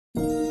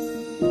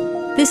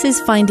This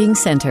is Finding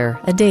Center,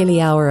 a daily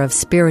hour of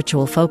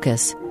spiritual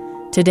focus.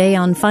 Today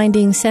on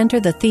Finding Center,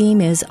 the theme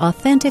is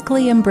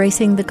authentically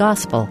embracing the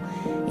gospel.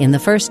 In the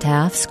first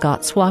half,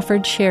 Scott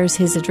Swafford shares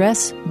his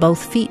address,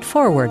 Both Feet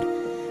Forward.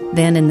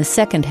 Then in the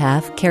second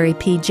half, Carrie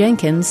P.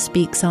 Jenkins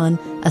speaks on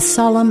a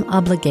solemn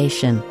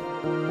obligation.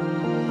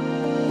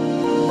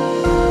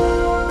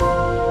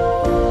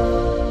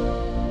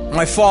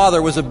 My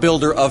father was a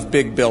builder of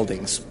big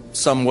buildings,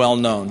 some well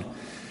known.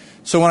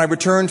 So when I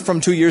returned from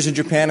 2 years in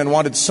Japan and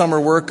wanted summer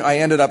work, I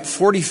ended up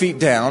 40 feet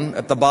down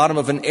at the bottom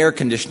of an air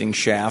conditioning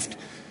shaft,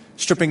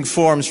 stripping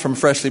forms from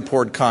freshly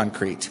poured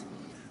concrete.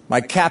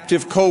 My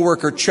captive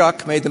co-worker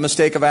Chuck made the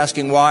mistake of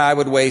asking why I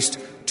would waste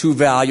 2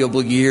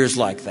 valuable years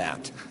like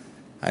that.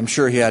 I'm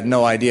sure he had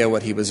no idea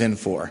what he was in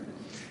for.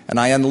 And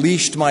I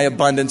unleashed my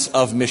abundance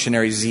of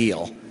missionary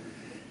zeal.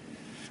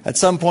 At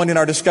some point in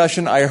our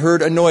discussion, I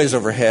heard a noise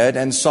overhead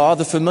and saw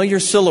the familiar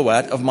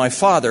silhouette of my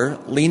father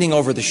leaning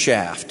over the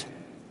shaft.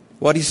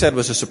 What he said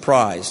was a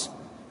surprise.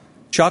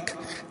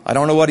 "Chuck, I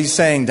don't know what he's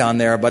saying down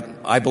there, but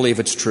I believe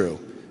it's true.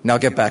 Now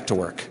get back to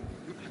work."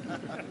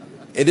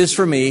 It is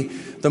for me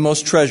the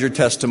most treasured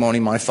testimony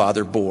my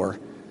father bore.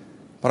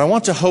 But I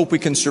want to hope we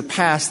can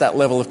surpass that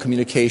level of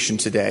communication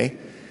today.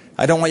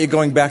 I don't want you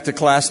going back to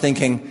class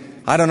thinking,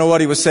 "I don't know what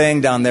he was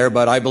saying down there,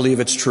 but I believe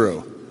it's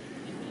true."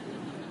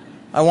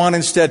 I want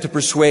instead to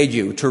persuade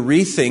you to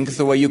rethink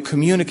the way you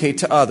communicate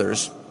to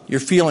others your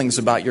feelings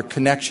about your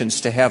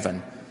connections to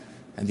heaven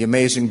and the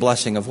amazing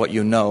blessing of what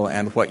you know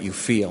and what you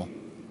feel.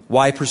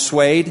 Why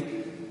persuade?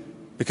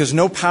 Because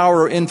no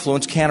power or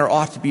influence can or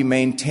ought to be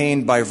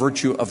maintained by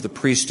virtue of the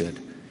priesthood.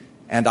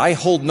 And I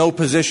hold no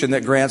position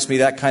that grants me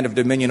that kind of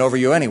dominion over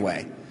you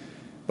anyway,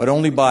 but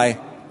only by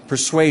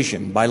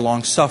persuasion, by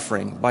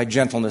long-suffering, by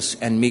gentleness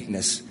and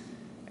meekness,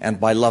 and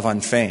by love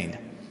unfeigned.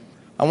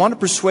 I want to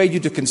persuade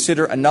you to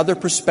consider another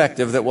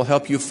perspective that will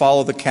help you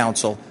follow the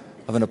counsel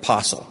of an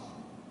apostle.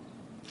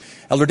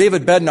 Elder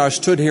David Bednar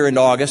stood here in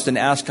August and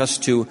asked us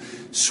to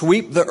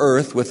sweep the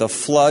earth with a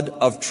flood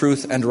of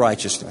truth and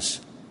righteousness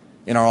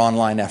in our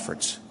online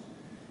efforts.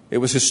 It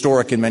was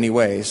historic in many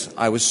ways.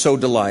 I was so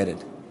delighted.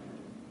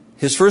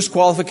 His first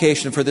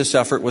qualification for this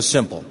effort was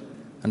simple,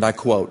 and I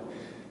quote,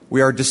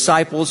 "We are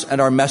disciples and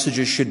our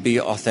messages should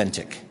be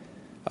authentic.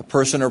 A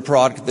person or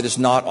product that is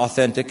not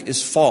authentic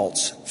is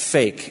false,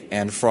 fake,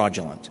 and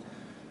fraudulent.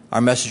 Our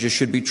messages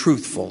should be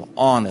truthful,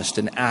 honest,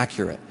 and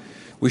accurate.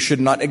 We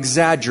should not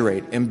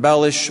exaggerate,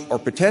 embellish, or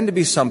pretend to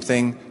be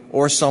something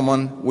or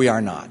someone we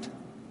are not."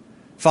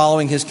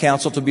 Following his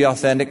counsel to be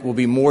authentic will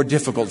be more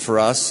difficult for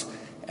us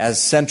as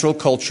Central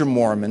Culture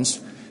Mormons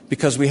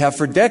because we have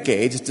for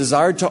decades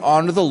desired to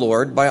honor the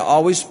Lord by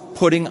always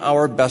putting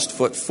our best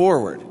foot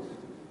forward.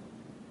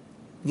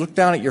 Look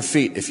down at your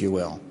feet, if you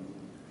will.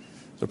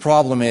 The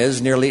problem is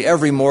nearly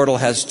every mortal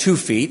has 2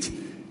 feet,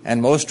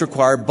 and most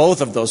require both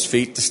of those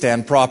feet to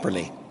stand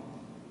properly.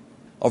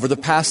 Over the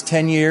past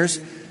 10 years,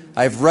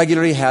 I've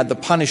regularly had the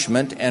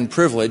punishment and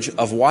privilege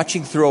of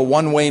watching through a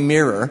one-way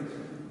mirror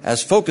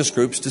as focus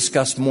groups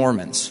discussed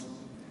Mormons.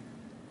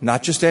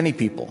 Not just any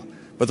people,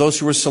 but those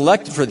who were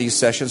selected for these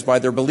sessions by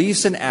their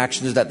beliefs and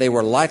actions that they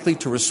were likely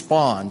to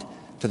respond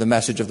to the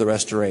message of the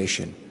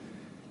restoration.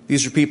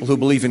 These are people who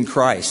believe in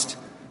Christ,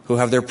 who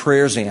have their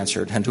prayers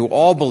answered, and who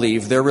all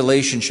believe their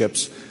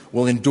relationships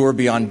will endure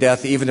beyond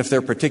death, even if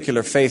their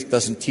particular faith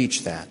doesn't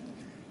teach that.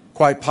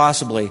 Quite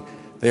possibly,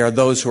 they are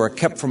those who are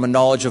kept from a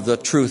knowledge of the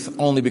truth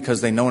only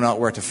because they know not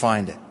where to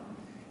find it.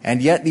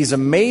 And yet these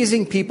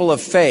amazing people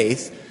of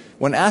faith,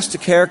 when asked to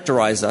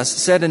characterize us,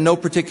 said in no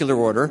particular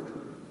order,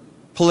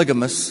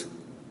 polygamous,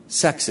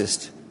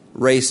 sexist,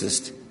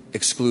 racist,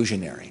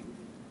 exclusionary.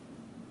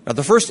 Now,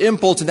 the first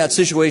impulse in that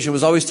situation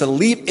was always to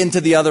leap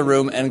into the other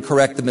room and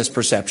correct the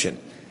misperception.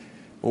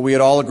 Well, we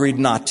had all agreed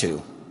not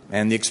to.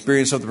 And the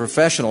experience of the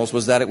professionals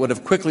was that it would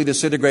have quickly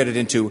disintegrated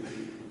into,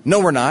 "No,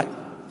 we're not,"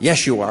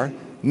 "Yes, you are,"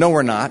 "No,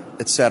 we're not,"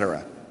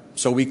 etc.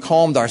 So we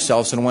calmed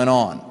ourselves and went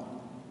on.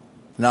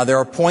 Now, there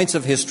are points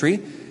of history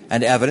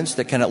and evidence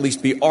that can at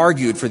least be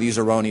argued for these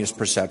erroneous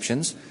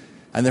perceptions,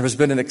 and there has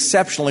been an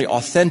exceptionally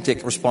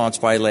authentic response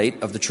by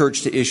late of the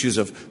church to issues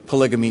of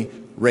polygamy,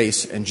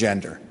 race, and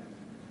gender.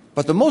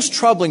 But the most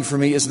troubling for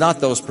me is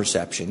not those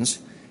perceptions.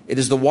 It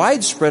is the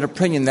widespread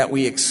opinion that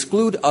we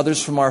exclude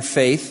others from our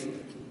faith,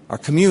 our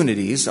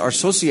communities, our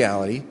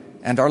sociality,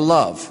 and our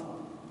love.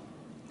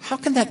 How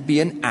can that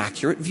be an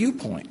accurate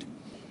viewpoint?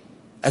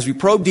 As we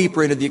probe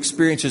deeper into the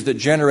experiences that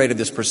generated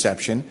this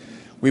perception,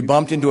 we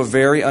bumped into a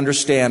very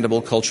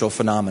understandable cultural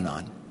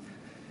phenomenon.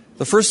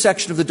 The first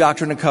section of the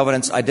Doctrine and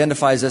Covenants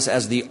identifies us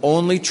as the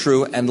only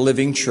true and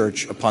living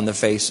church upon the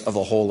face of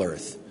the whole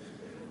earth.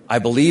 I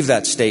believe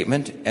that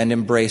statement and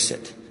embrace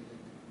it.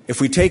 If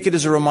we take it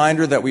as a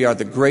reminder that we are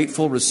the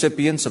grateful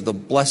recipients of the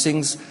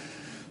blessings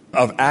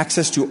of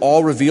access to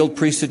all revealed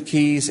priesthood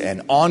keys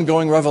and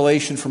ongoing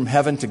revelation from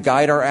heaven to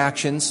guide our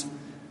actions,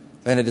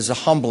 then it is a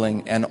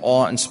humbling and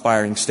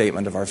awe-inspiring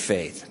statement of our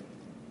faith.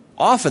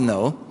 Often,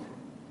 though,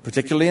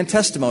 particularly in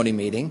testimony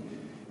meeting,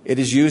 it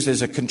is used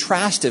as a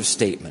contrastive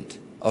statement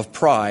of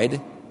pride,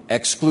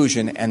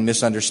 exclusion, and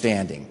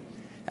misunderstanding.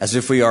 as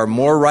if we are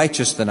more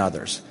righteous than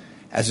others,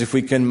 as if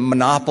we can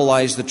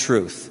monopolize the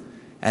truth,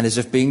 and as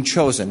if being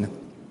chosen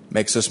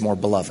makes us more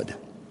beloved.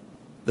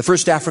 The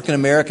first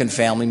African-American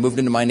family moved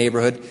into my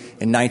neighborhood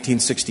in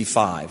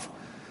 1965.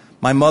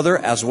 My mother,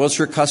 as was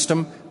her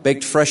custom,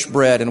 baked fresh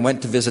bread and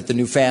went to visit the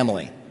new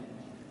family.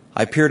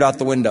 I peered out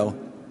the window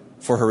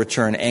for her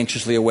return,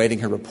 anxiously awaiting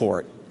her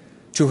report.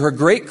 To her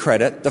great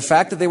credit, the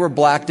fact that they were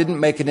black didn't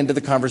make it into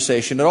the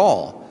conversation at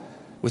all.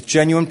 With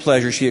genuine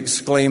pleasure, she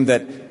exclaimed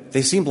that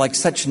they seemed like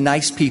such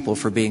nice people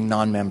for being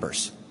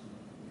non-members.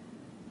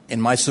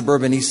 In my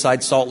suburban East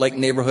Side Salt Lake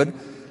neighborhood,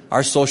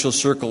 our social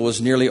circle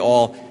was nearly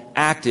all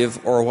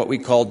active, or what we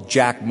called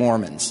Jack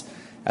Mormons,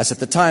 as at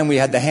the time we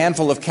had the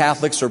handful of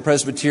Catholics or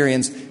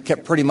Presbyterians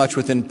kept pretty much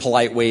within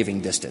polite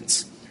waving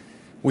distance.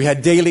 We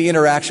had little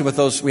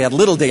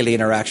daily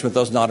interaction with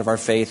those not of our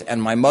faith,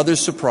 and my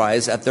mother's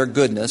surprise at their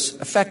goodness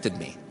affected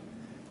me.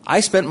 I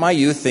spent my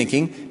youth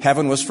thinking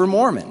heaven was for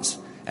Mormons,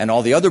 and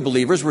all the other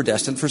believers were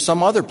destined for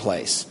some other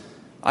place.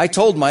 I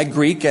told my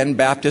Greek and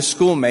Baptist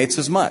schoolmates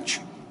as much.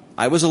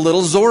 I was a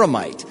little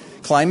Zoramite,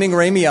 climbing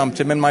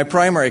Ramiumptum in my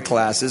primary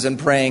classes and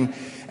praying,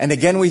 "And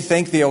again we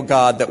thank thee, O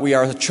God, that we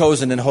are a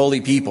chosen and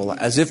holy people,"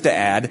 as if to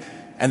add,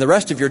 "and the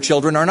rest of your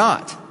children are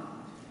not."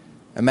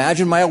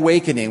 Imagine my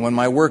awakening when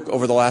my work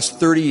over the last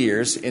 30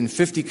 years in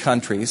 50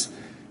 countries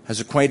has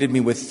acquainted me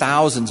with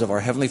thousands of our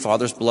Heavenly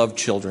Father's beloved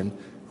children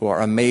who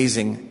are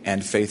amazing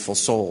and faithful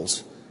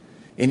souls.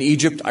 In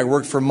Egypt, I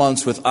worked for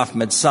months with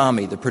Ahmed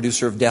Sami, the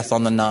producer of Death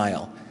on the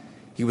Nile.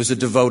 He was a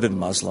devoted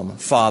Muslim,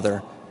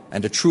 father,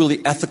 and a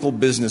truly ethical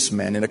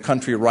businessman in a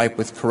country ripe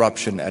with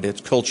corruption at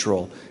its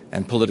cultural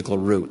and political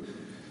root.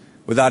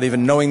 Without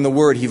even knowing the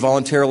word, he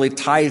voluntarily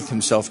tithed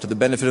himself to the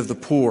benefit of the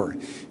poor.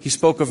 He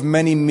spoke of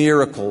many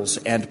miracles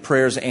and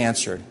prayers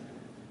answered.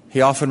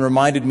 He often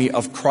reminded me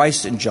of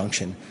Christ's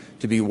injunction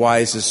to be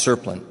wise as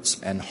serpents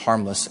and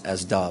harmless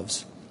as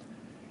doves.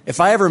 If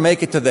I ever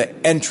make it to the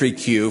entry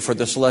queue for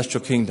the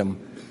celestial kingdom,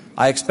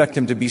 I expect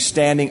him to be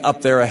standing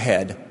up there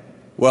ahead,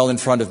 well in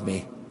front of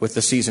me, with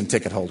the season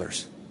ticket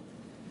holders.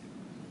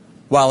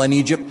 While in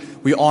Egypt,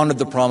 we honored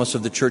the promise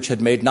of the church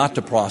had made not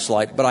to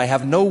proselyte, but I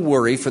have no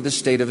worry for the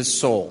state of his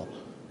soul.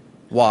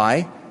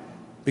 Why?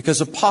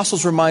 Because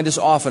apostles remind us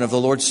often of the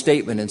Lord's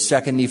statement in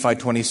 2 Nephi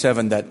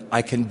 27 that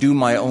I can do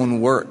my own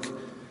work.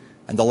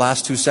 And the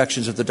last two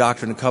sections of the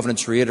Doctrine and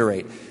Covenants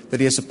reiterate that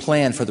he has a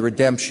plan for the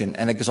redemption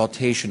and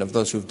exaltation of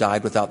those who have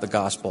died without the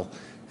gospel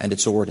and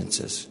its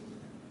ordinances.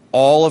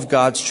 All of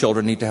God's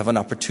children need to have an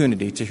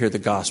opportunity to hear the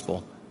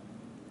gospel,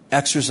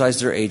 exercise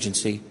their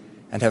agency,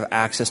 and have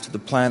access to the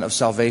plan of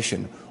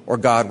salvation, or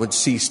God would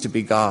cease to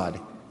be God.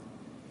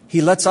 He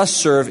lets us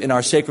serve in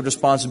our sacred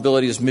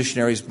responsibility as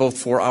missionaries, both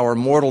for our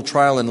mortal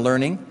trial and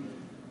learning,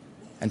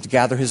 and to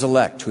gather his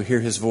elect who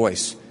hear his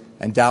voice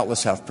and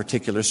doubtless have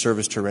particular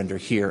service to render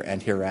here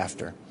and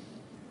hereafter.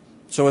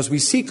 So as we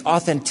seek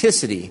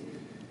authenticity,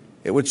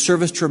 it would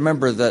serve us to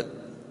remember that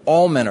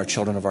all men are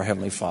children of our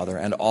Heavenly Father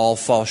and all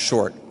fall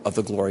short of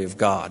the glory of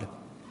God.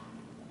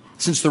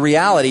 Since the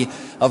reality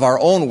of our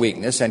own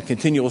weakness and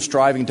continual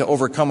striving to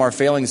overcome our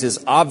failings is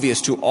obvious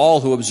to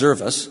all who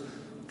observe us,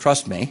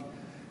 trust me,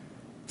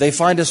 they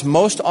find us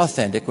most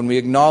authentic when we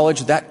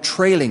acknowledge that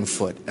trailing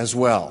foot as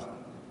well,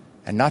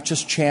 and not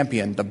just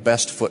champion the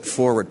best foot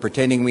forward,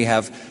 pretending we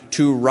have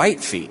two right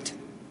feet.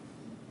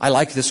 I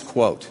like this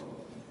quote.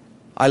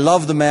 I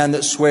love the man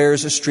that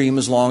swears a stream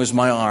as long as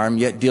my arm,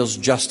 yet deals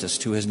justice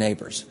to his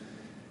neighbors,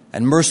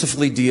 and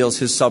mercifully deals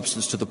his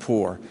substance to the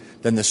poor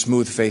than the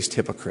smooth-faced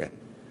hypocrite.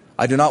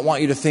 I do not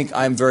want you to think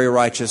I am very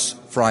righteous,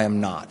 for I am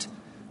not.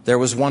 There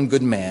was one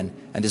good man,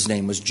 and his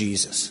name was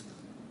Jesus.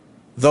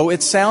 Though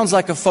it sounds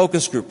like a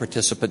focus group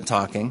participant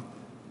talking,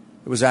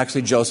 it was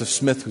actually Joseph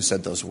Smith who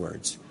said those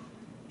words.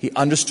 He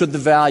understood the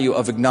value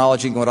of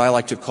acknowledging what I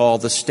like to call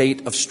the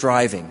state of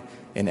striving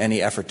in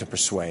any effort to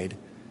persuade,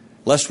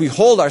 lest we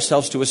hold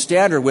ourselves to a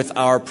standard with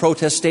our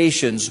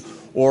protestations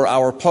or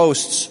our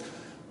posts,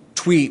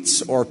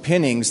 tweets, or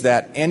pinnings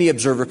that any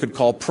observer could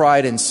call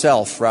pride in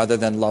self rather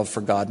than love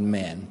for God and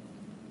man.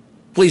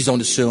 Please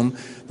don't assume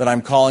that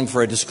I'm calling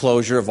for a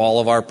disclosure of all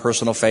of our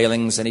personal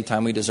failings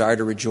anytime we desire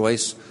to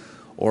rejoice,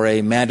 or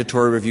a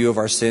mandatory review of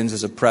our sins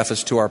as a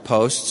preface to our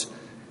posts.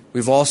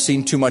 We've all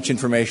seen too much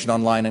information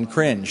online and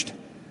cringed.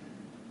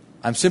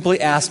 I'm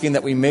simply asking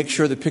that we make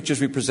sure the pictures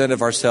we present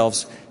of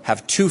ourselves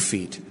have 2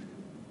 feet,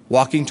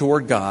 walking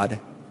toward God,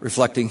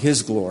 reflecting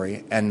His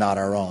glory and not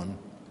our own.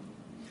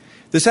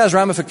 This has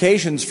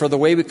ramifications for the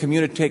way we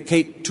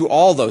communicate to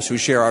all those who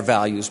share our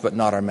values but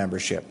not our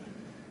membership.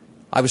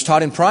 I was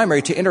taught in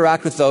primary to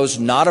interact with those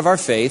not of our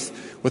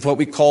faith with what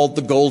we called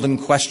the golden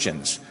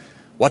questions.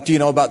 What do you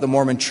know about the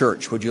Mormon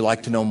Church? Would you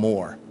like to know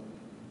more?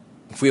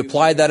 If we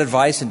applied that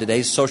advice in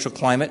today's social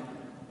climate,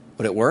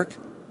 would it work?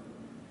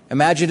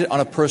 Imagine it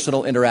on a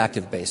personal,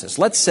 interactive basis.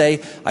 Let's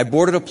say I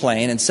boarded a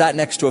plane and sat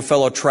next to a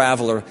fellow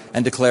traveler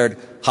and declared,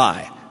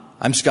 "Hi,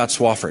 I'm Scott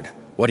Swafford.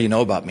 What do you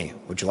know about me?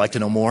 Would you like to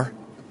know more?"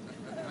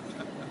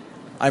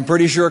 I'm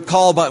pretty sure a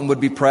call button would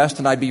be pressed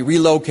and I'd be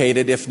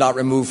relocated, if not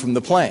removed from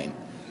the plane.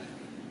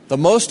 The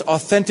most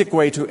authentic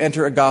way to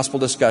enter a gospel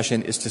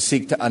discussion is to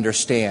seek to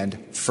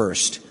understand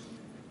first.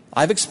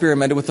 I've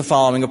experimented with the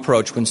following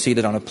approach when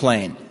seated on a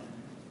plane.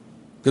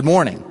 Good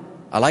morning.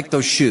 I like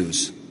those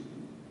shoes.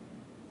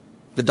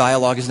 The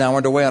dialogue is now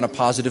underway on a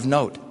positive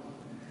note.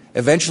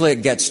 Eventually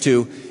it gets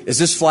to, is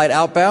this flight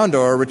outbound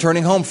or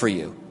returning home for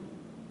you?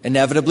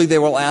 Inevitably they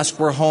will ask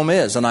where home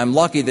is, and I'm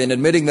lucky that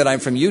admitting that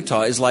I'm from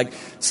Utah is like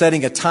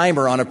setting a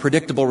timer on a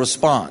predictable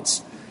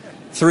response.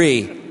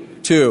 3,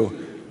 2,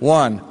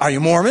 1. Are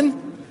you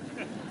Mormon?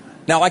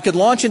 Now I could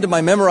launch into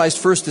my memorized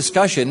first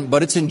discussion,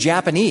 but it's in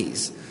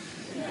Japanese.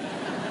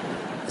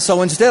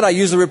 So instead I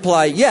usually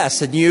reply,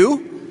 yes, and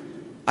you?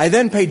 I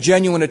then pay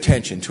genuine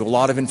attention to a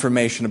lot of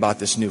information about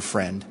this new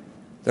friend,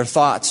 their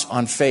thoughts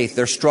on faith,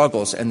 their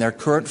struggles, and their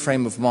current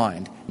frame of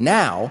mind.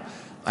 Now,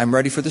 I'm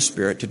ready for the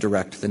Spirit to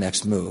direct the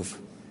next move.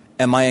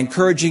 Am I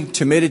encouraging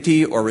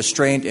timidity or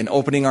restraint in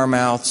opening our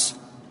mouths?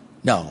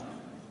 No.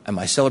 Am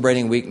I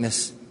celebrating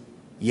weakness?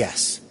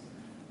 Yes.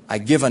 I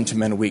give unto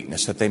men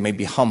weakness that they may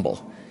be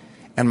humble.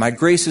 And my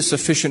grace is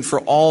sufficient for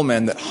all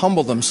men that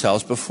humble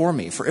themselves before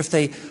me. For if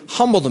they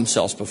humble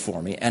themselves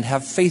before me and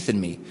have faith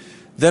in me,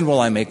 then will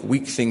I make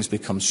weak things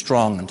become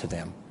strong unto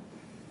them.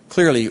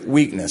 Clearly,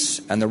 weakness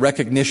and the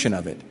recognition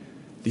of it,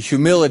 the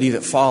humility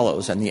that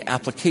follows, and the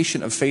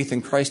application of faith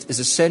in Christ is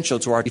essential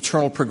to our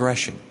eternal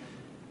progression.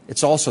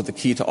 It's also the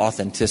key to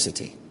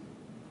authenticity.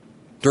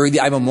 During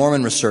the I'm a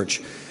Mormon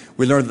research,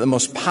 we learned that the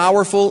most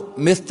powerful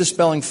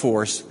myth-dispelling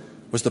force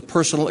was the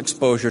personal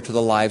exposure to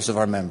the lives of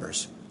our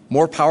members.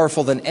 More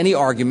powerful than any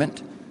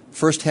argument,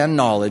 first-hand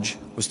knowledge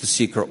was the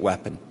secret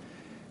weapon.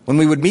 When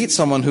we would meet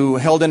someone who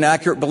held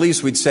inaccurate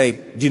beliefs, we'd say,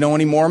 do you know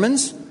any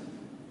Mormons?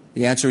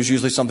 The answer is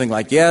usually something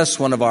like, yes,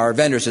 one of our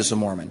vendors is a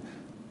Mormon.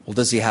 Well,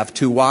 does he have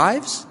 2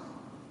 wives?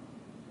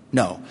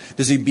 No.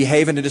 Does he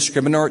behave in a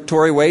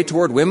discriminatory way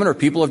toward women or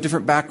people of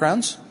different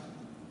backgrounds?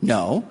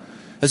 No.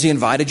 Has he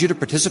invited you to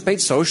participate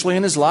socially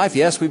in his life?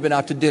 Yes, we've been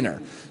out to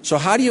dinner. So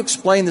how do you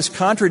explain this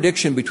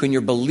contradiction between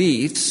your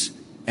beliefs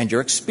and your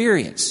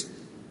experience?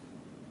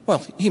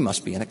 Well, he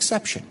must be an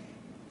exception.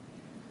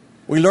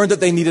 We learned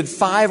that they needed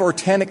 5 or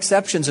 10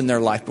 exceptions in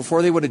their life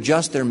before they would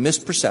adjust their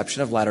misperception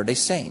of Latter-day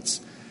Saints.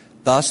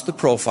 Thus, the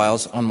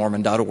profiles on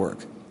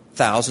Mormon.org.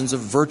 Thousands of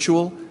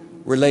virtual,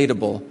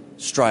 relatable,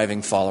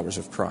 striving followers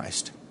of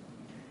Christ.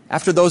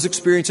 After those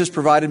experiences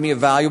provided me a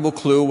valuable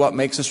clue what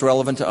makes us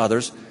relevant to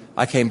others,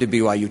 I came to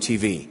BYU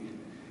TV.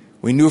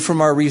 We knew from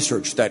our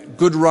research that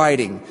good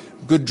writing,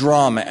 good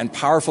drama, and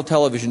powerful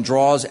television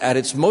draws at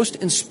its most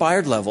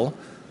inspired level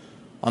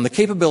on the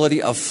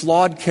capability of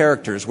flawed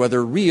characters,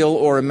 whether real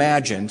or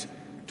imagined,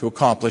 to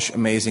accomplish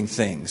amazing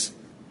things.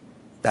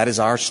 That is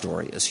our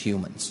story as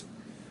humans.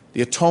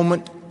 The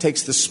atonement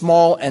takes the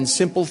small and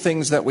simple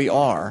things that we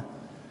are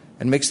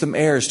and makes them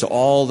heirs to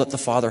all that the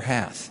Father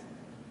hath.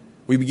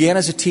 We began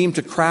as a team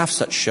to craft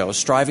such shows,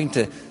 striving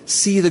to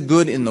see the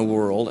good in the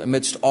world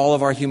amidst all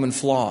of our human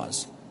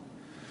flaws.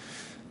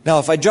 Now,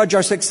 if I judge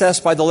our success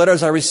by the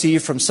letters I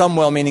receive from some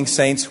well-meaning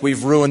saints,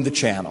 we've ruined the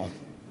channel.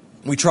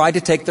 We tried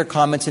to take their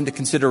comments into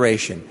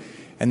consideration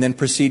and then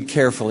proceed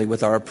carefully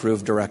with our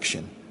approved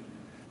direction.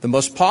 The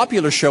most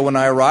popular show when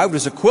I arrived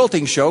was a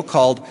quilting show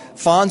called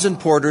Fons and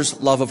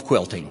Porter's Love of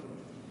Quilting.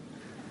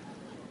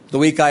 The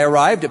week I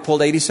arrived, it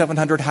pulled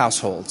 8,700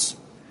 households.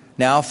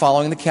 Now,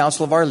 following the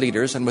counsel of our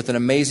leaders and with an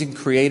amazing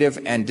creative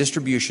and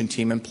distribution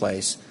team in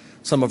place,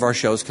 some of our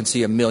shows can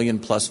see 1 million+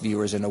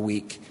 viewers in a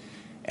week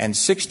and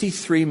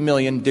 63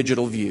 million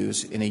digital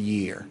views in a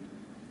year.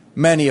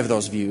 Many of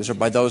those views are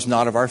by those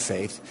not of our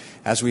faith,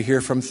 as we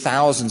hear from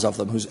thousands of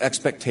them whose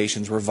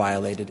expectations were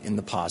violated in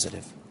the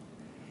positive.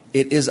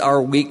 It is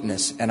our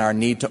weakness and our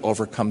need to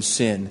overcome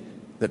sin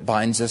that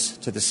binds us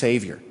to the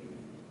Savior.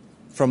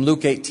 From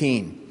Luke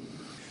 18,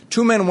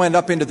 2 men went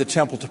up into the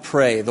temple to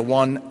pray, the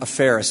one a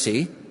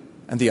Pharisee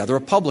and the other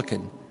a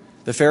publican.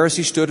 The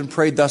Pharisee stood and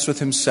prayed thus with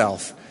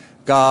himself,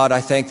 God, I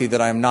thank thee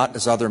that I am not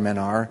as other men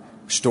are,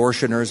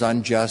 extortioners,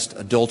 unjust,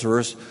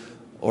 adulterers,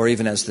 or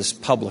even as this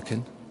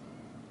publican.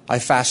 I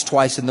fast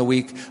twice in the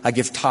week. I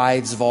give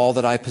tithes of all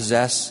that I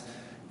possess.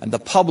 And the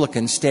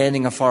publican,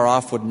 standing afar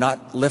off, would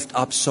not lift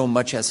up so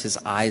much as his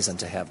eyes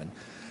unto heaven,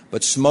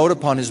 but smote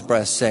upon his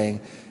breast,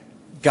 saying,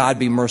 God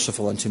be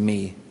merciful unto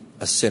me,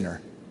 a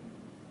sinner.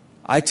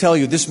 I tell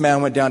you, this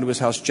man went down to his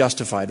house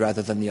justified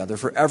rather than the other.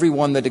 For every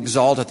one that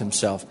exalteth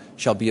himself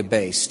shall be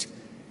abased,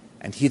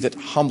 and he that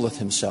humbleth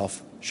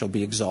himself shall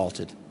be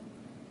exalted.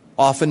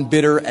 Often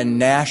bitter and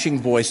gnashing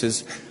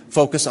voices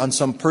focus on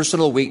some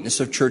personal weakness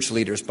of church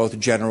leaders, both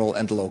general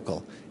and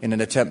local, in an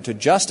attempt to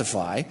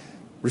justify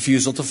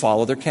refusal to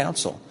follow their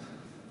counsel.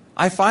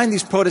 I find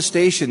these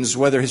protestations,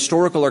 whether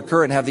historical or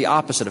current, have the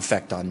opposite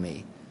effect on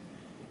me.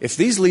 If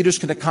these leaders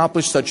can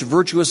accomplish such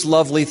virtuous,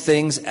 lovely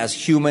things as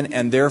human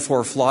and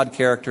therefore flawed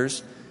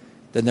characters,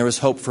 then there is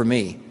hope for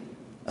me,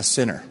 a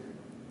sinner.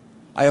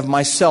 I have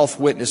myself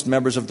witnessed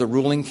members of the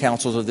ruling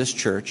councils of this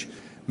church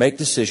make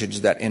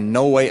decisions that in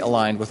no way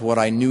aligned with what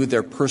I knew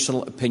their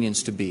personal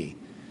opinions to be,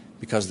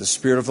 because the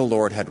Spirit of the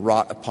Lord had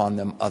wrought upon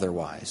them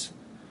otherwise.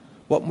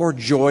 what more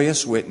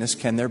joyous witness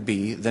can there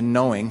be than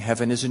knowing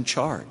heaven is in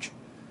charge?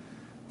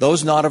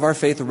 Those not of our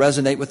faith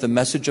resonate with the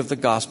message of the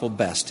gospel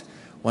best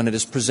when it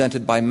is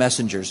presented by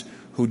messengers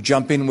who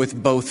jump in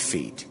with both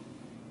feet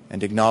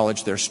and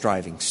acknowledge their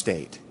striving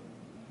state.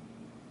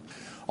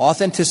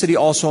 Authenticity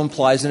also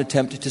implies an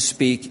attempt to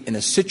speak in a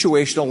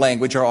situational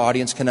language our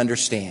audience can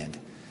understand.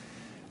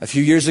 A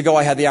few years ago,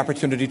 I had the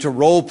opportunity to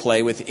role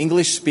play with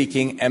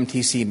English-speaking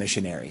MTC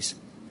missionaries.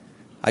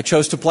 I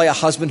chose to play a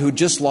husband who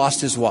just lost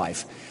his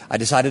wife. I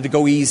decided to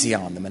go easy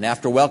on them, and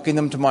after welcoming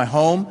them to my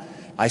home,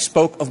 I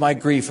spoke of my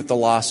grief at the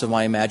loss of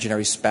my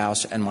imaginary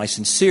spouse and my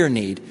sincere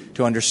need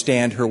to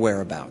understand her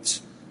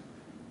whereabouts.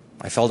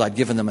 I felt I'd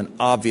given them an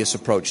obvious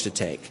approach to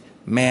take.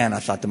 Man, I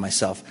thought to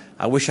myself,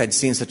 I wish I'd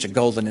seen such a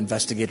golden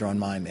investigator on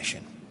my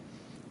mission.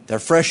 Their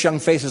fresh young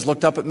faces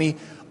looked up at me,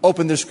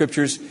 opened their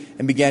scriptures,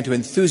 and began to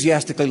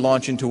enthusiastically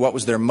launch into what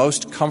was their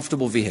most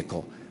comfortable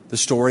vehicle, the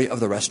story of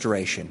the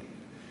restoration.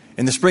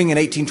 In the spring in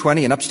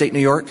 1820 in upstate New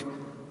York,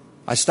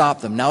 I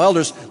stopped them. Now,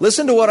 elders,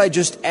 listen to what I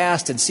just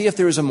asked and see if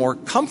there is a more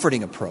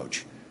comforting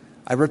approach.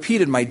 I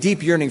repeated my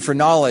deep yearning for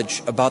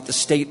knowledge about the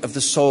state of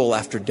the soul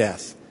after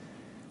death.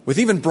 With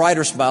even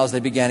brighter smiles, they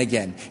began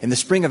again in the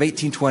spring of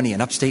 1820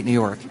 in upstate New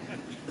York.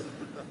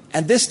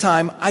 And this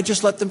time, I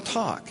just let them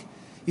talk.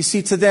 You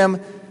see, to them,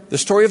 the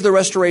story of the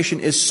restoration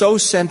is so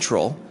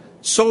central,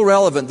 so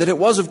relevant, that it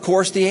was, of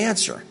course, the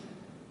answer.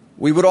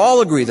 We would all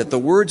agree that the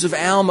words of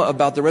Alma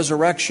about the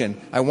resurrection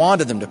I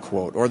wanted them to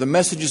quote, or the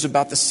messages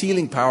about the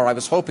sealing power I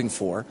was hoping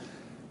for,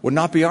 would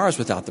not be ours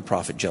without the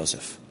prophet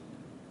Joseph.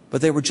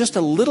 But they were just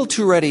a little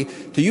too ready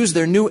to use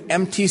their new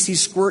MTC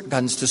squirt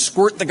guns to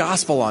squirt the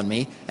gospel on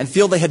me and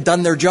feel they had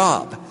done their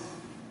job.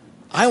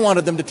 I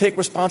wanted them to take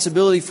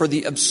responsibility for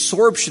the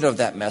absorption of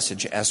that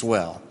message as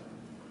well.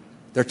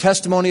 Their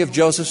testimony of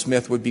Joseph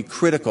Smith would be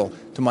critical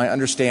to my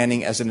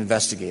understanding as an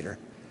investigator.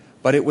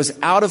 But it was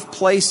out of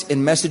place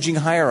in messaging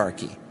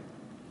hierarchy.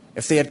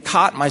 If they had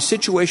caught my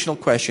situational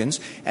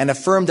questions and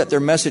affirmed that their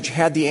message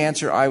had the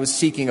answer I was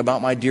seeking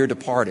about my dear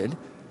departed,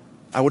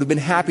 I would have been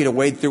happy to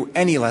wade through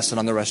any lesson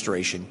on the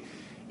restoration,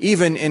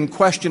 even in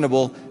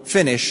questionable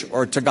Finnish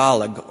or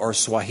Tagalog or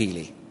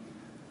Swahili.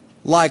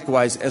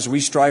 Likewise, as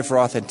we strive for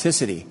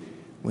authenticity,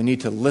 we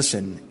need to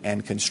listen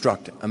and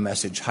construct a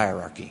message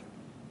hierarchy.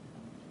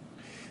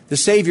 The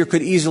Savior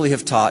could easily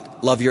have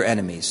taught, love your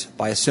enemies,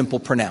 by a simple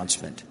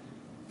pronouncement,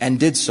 and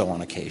did so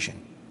on occasion.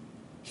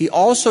 He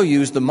also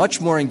used the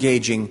much more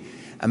engaging,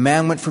 a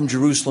man went from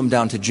Jerusalem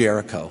down to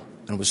Jericho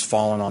and was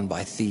fallen on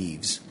by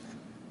thieves.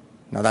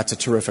 Now that's a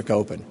terrific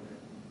open,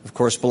 of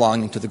course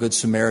belonging to the Good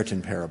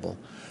Samaritan parable.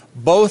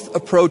 Both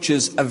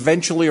approaches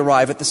eventually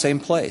arrive at the same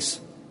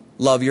place.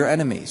 Love your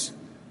enemies.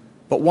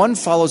 But one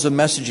follows a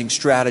messaging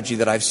strategy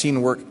that I've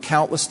seen work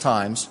countless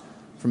times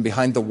from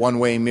behind the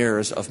one-way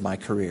mirrors of my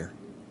career.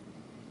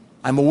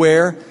 I'm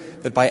aware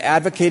that by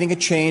advocating a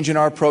change in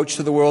our approach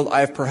to the world, I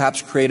have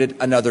perhaps created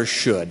another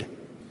should.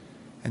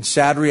 And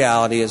sad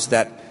reality is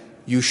that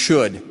you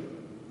should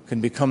can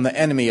become the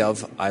enemy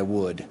of I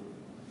would.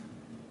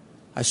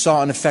 I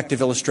saw an effective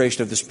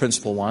illustration of this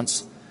principle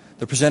once.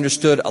 The presenter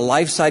stood a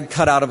life-size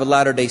cutout of a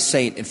Latter-day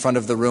Saint in front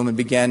of the room and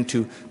began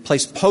to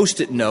place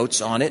Post-it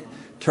notes on it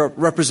to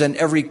represent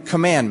every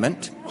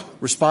commandment,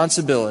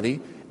 responsibility,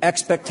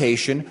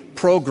 expectation,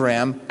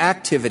 program,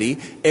 activity,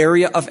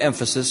 area of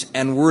emphasis,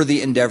 and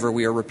worthy endeavor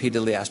we are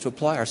repeatedly asked to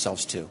apply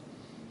ourselves to.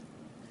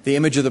 The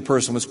image of the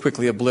person was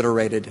quickly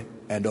obliterated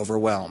and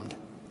overwhelmed.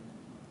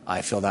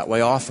 I feel that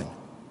way often.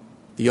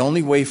 The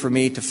only way for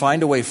me to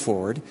find a way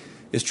forward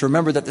is to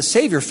remember that the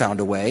Savior found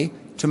a way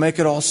to make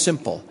it all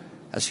simple,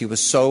 as he was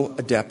so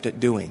adept at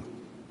doing.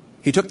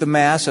 He took the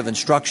mass of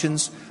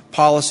instructions,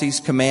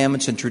 policies,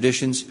 commandments, and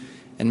traditions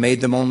and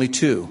made them only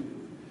two.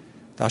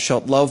 Thou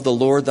shalt love the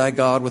Lord thy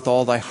God with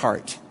all thy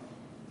heart,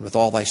 and with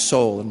all thy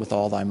soul, and with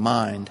all thy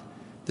mind.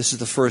 This is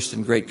the first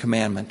and great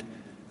commandment.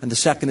 And the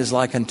second is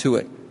like unto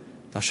it.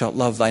 Thou shalt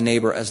love thy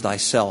neighbor as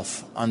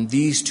thyself. On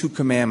these two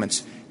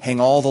commandments hang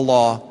all the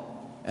law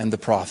and the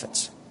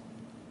prophets.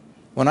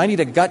 When I need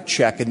a gut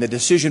check in the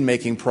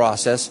decision-making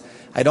process,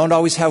 I don't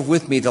always have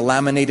with me the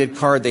laminated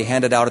card they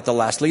handed out at the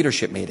last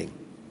leadership meeting.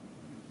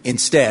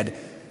 Instead,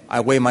 I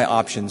weigh my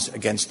options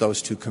against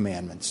those two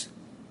commandments.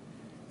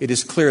 It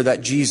is clear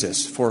that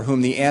Jesus, for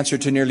whom the answer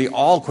to nearly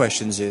all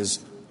questions is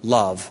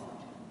love,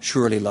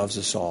 surely loves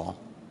us all.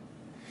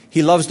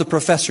 He loves the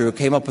professor who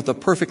came up with a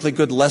perfectly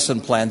good lesson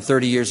plan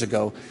 30 years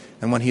ago,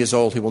 and when he is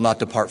old, he will not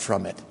depart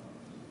from it.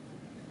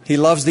 He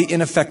loves the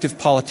ineffective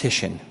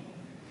politician.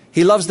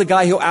 He loves the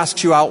guy who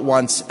asks you out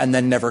once and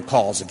then never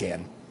calls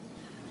again.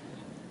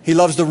 He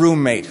loves the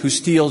roommate who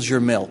steals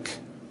your milk.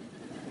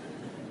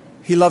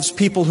 He loves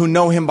people who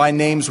know him by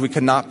names we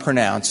cannot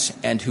pronounce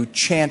and who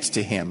chant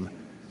to him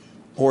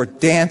or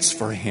dance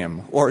for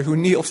him or who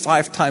kneel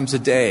 5 times a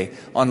day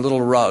on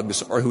little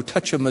rugs or who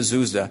touch a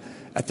mezuzah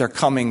at their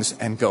comings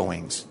and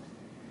goings.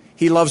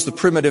 He loves the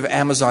primitive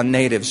Amazon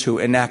natives who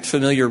enact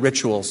familiar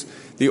rituals,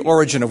 the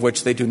origin of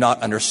which they do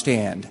not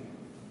understand,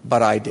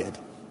 but I did.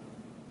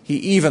 He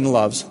even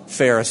loves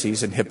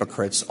Pharisees and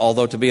hypocrites,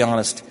 although, to be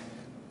honest,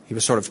 He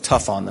was sort of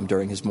tough on them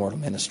during his mortal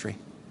ministry.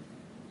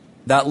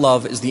 That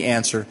love is the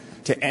answer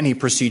to any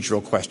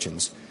procedural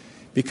questions,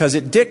 because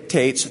it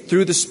dictates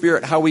through the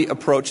Spirit how we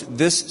approach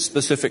this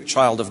specific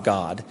child of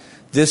God,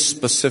 this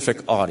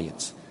specific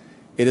audience.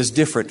 It is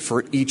different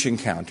for each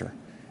encounter.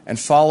 And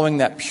following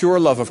that pure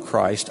love of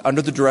Christ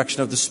under the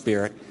direction of the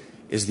Spirit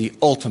is the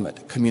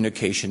ultimate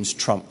communications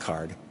trump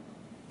card.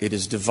 It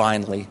is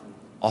divinely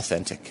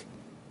authentic.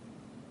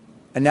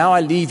 And now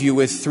I leave you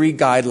with 3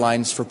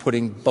 guidelines for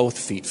putting both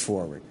feet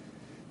forward.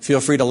 Feel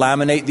free to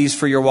laminate these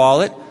for your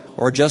wallet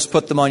or just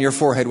put them on your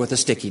forehead with a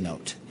sticky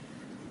note.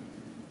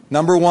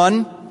 Number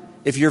 1,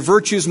 if your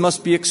virtues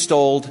must be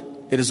extolled,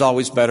 it is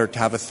always better to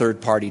have a third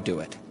party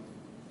do it.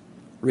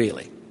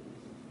 Really.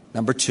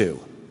 Number 2,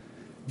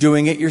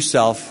 doing it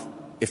yourself.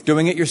 If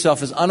doing it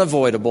yourself is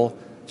unavoidable,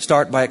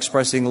 start by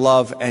expressing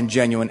love and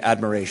genuine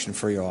admiration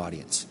for your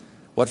audience.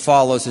 What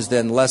follows is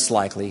then less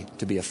likely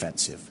to be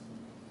offensive.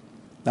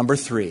 Number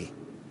 3,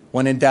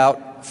 when in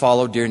doubt,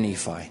 follow dear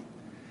Nephi.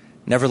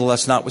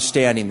 Nevertheless,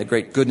 notwithstanding the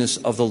great goodness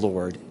of the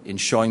Lord in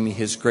showing me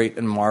his great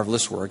and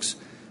marvelous works,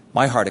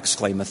 my heart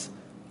exclaimeth,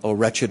 O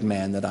wretched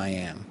man that I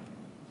am.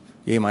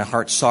 Yea, my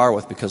heart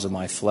sorroweth because of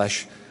my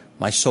flesh,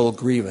 my soul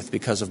grieveth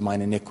because of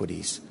mine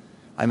iniquities.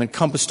 I am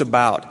encompassed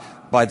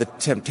about by the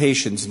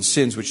temptations and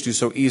sins which do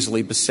so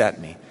easily beset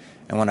me.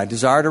 And when I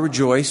desire to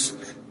rejoice,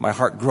 my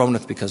heart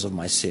groaneth because of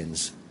my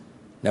sins.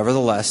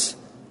 Nevertheless,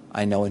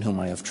 I know in whom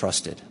I have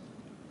trusted.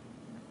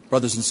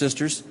 Brothers and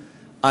sisters,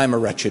 I am a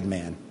wretched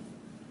man.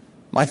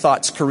 My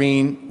thoughts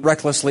careen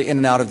recklessly in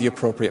and out of the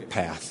appropriate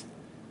path.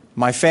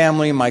 My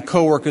family, my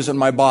coworkers, and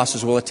my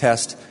bosses will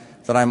attest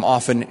that I'm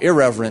often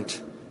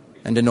irreverent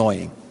and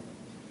annoying.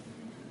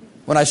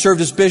 When I served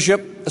as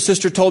bishop, a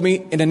sister told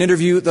me in an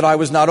interview that I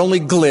was not only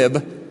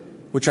glib,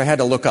 which I had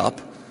to look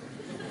up,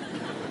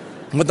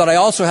 but that I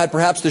also had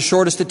perhaps the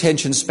shortest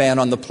attention span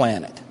on the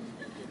planet.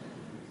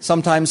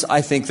 Sometimes I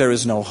think there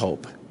is no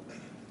hope.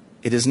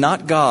 It is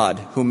not God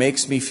who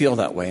makes me feel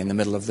that way in the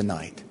middle of the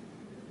night.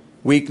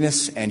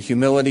 Weakness and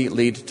humility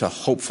lead to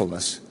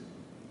hopefulness,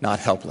 not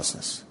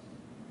helplessness.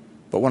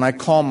 But when I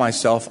calm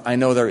myself, I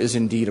know there is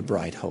indeed a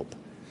bright hope,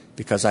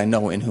 because I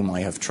know in whom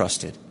I have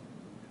trusted.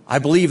 I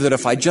believe that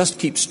if I just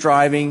keep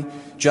striving,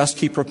 just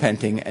keep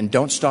repenting, and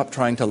don't stop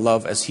trying to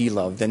love as he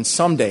loved, then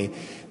someday,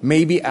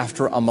 maybe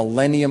after a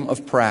millennium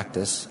of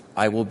practice,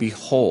 I will be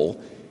whole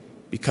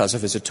because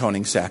of his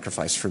atoning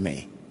sacrifice for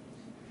me.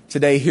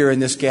 Today, here in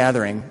this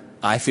gathering,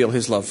 I feel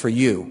his love for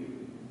you,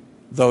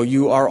 though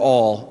you are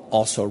all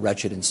also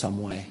wretched in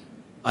some way.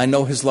 I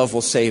know his love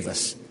will save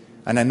us,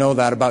 and I know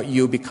that about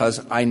you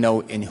because I know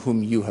in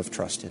whom you have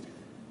trusted.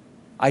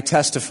 I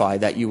testify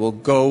that you will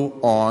go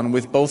on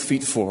with both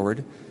feet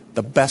forward,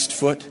 the best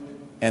foot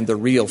and the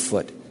real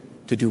foot,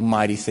 to do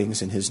mighty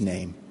things in his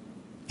name.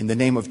 In the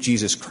name of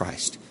Jesus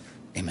Christ,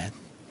 amen.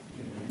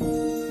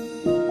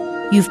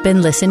 You've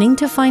been listening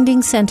to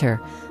Finding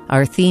Center.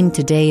 Our theme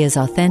today is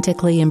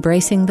authentically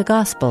embracing the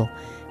gospel.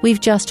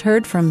 We've just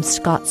heard from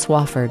Scott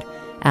Swafford.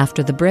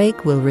 After the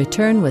break, we'll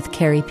return with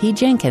Carrie P.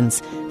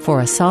 Jenkins for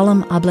A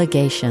Solemn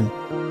Obligation.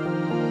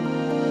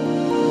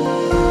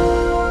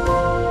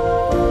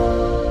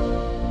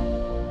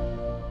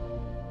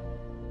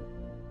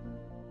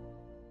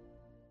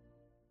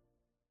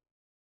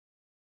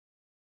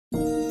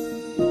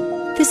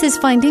 This is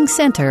Finding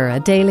Center, a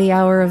daily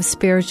hour of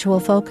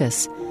spiritual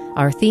focus.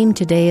 Our theme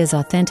today is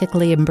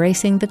authentically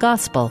embracing the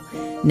gospel.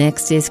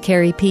 Next is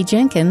Carrie P.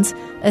 Jenkins,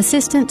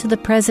 assistant to the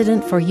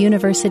president for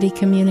University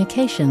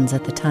Communications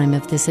at the time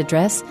of this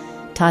address,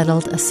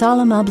 titled A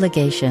Solemn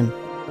Obligation.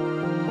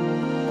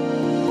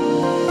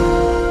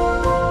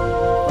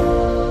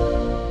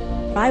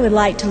 I would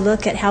like to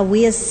look at how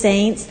we as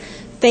saints,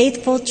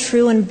 faithful,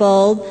 true, and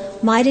bold,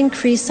 might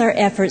increase our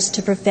efforts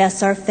to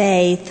profess our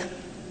faith.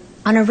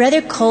 On a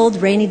rather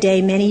cold, rainy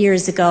day many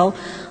years ago,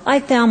 I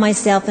found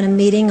myself in a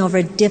meeting over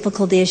a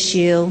difficult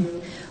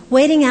issue.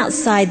 Waiting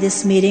outside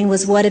this meeting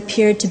was what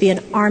appeared to be an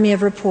army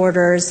of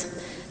reporters.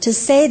 To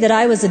say that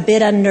I was a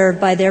bit unnerved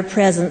by their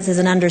presence is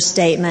an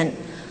understatement.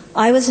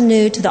 I was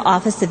new to the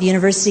Office of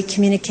University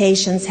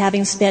Communications,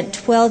 having spent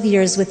 12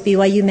 years with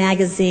BYU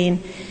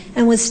Magazine,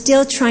 and was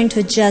still trying to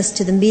adjust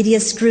to the media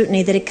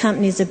scrutiny that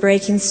accompanies a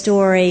breaking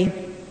story.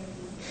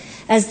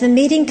 As the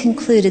meeting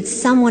concluded,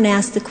 someone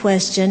asked the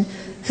question,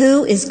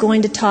 who is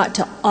going to talk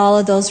to all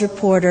of those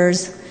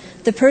reporters?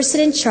 The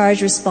person in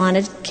charge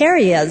responded,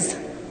 Carrie is.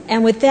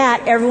 And with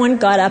that, everyone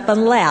got up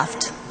and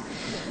laughed.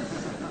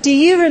 Do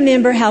you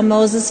remember how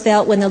Moses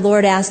felt when the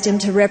Lord asked him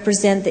to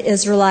represent the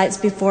Israelites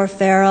before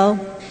Pharaoh?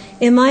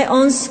 In my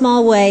own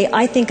small way,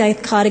 I think I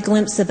caught a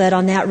glimpse of it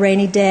on that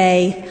rainy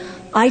day.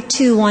 I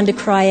too wanted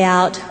to cry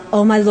out,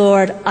 "Oh my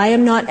Lord, I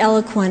am not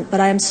eloquent, but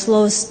I am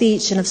slow of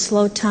speech and of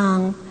slow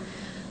tongue."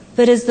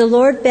 But as the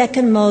Lord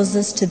beckoned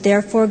Moses to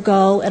therefore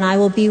go, and I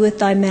will be with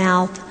thy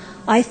mouth,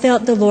 I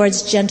felt the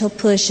Lord's gentle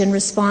push in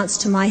response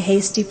to my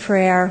hasty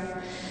prayer.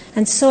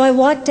 And so I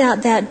walked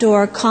out that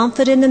door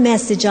confident in the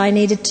message I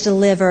needed to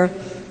deliver,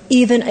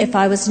 even if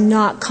I was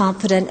not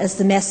confident as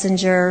the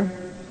messenger.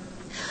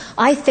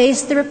 I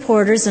faced the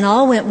reporters, and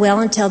all went well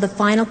until the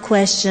final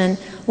question,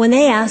 when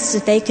they asked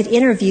if they could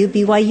interview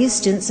BYU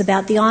students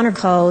about the honor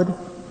code.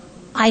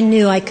 I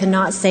knew I could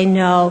not say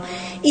no,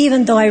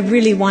 even though I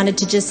really wanted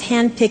to just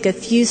handpick a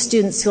few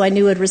students who I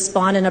knew would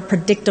respond in a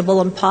predictable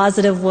and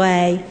positive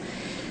way.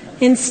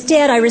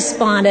 Instead, I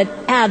responded,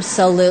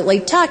 absolutely,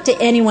 talk to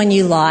anyone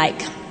you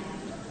like.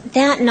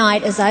 That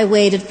night, as I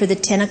waited for the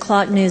 10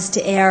 o'clock news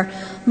to air,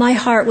 my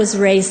heart was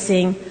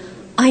racing.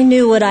 I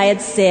knew what I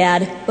had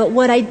said, but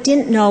what I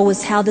didn't know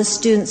was how the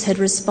students had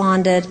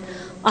responded.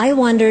 I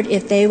wondered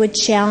if they would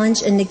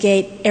challenge and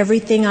negate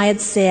everything I had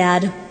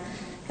said.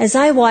 As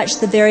I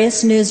watched the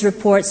various news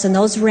reports and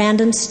those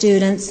random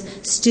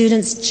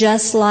students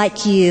just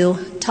like you,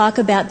 talk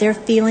about their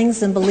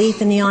feelings and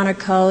belief in the honor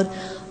code,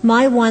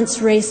 my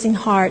once racing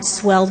heart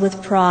swelled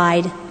with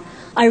pride.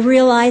 I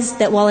realized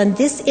that while in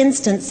this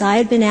instance I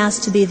had been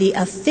asked to be the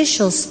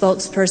official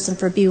spokesperson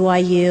for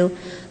BYU,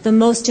 the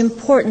most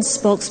important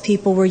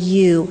spokespeople were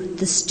you,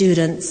 the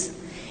students.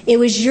 It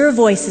was your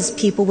voices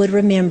people would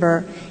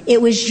remember.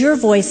 It was your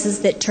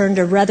voices that turned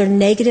a rather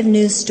negative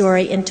news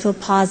story into a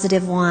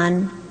positive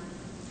one.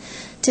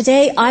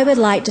 Today, I would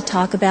like to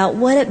talk about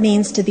what it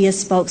means to be a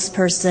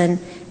spokesperson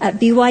at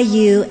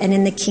BYU and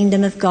in the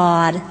kingdom of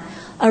God,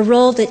 a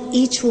role that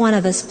each one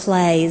of us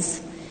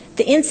plays.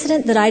 The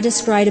incident that I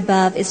described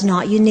above is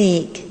not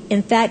unique.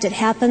 In fact, it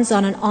happens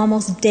on an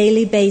almost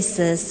daily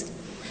basis.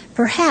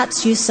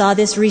 Perhaps you saw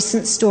this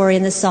recent story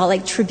in the Salt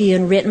Lake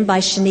Tribune written by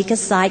Shanika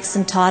Sykes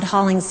and Todd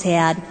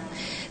Hollingshead.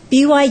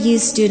 BYU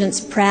students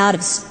proud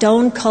of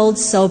stone-cold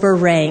sober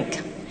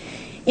rank.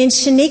 In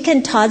Shanika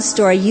and Todd's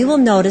story, you will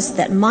notice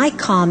that my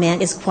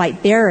comment is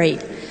quite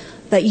buried,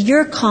 but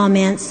your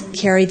comments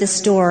carry the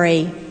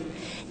story.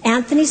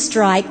 Anthony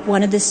Strike,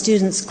 one of the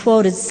students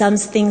quoted,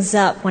 sums things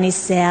up when he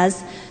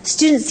says,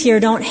 "Students here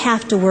don't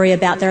have to worry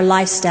about their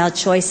lifestyle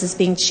choices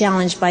being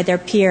challenged by their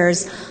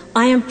peers.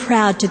 I am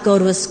proud to go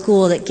to a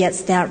school that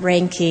gets that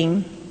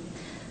ranking."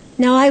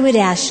 Now I would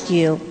ask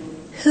you,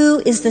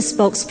 who is the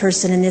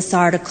spokesperson in this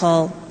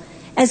article?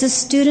 As a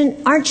student,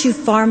 aren't you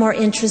far more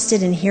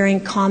interested in hearing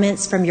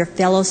comments from your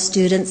fellow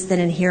students than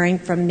in hearing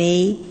from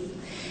me?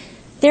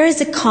 There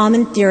is a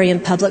common theory in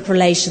public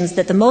relations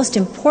that the most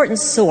important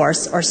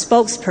source or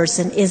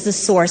spokesperson is the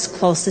source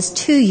closest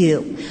to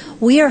you.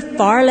 We are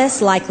far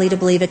less likely to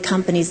believe a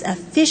company's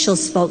official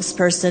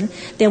spokesperson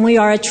than we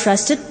are a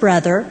trusted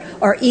brother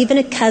or even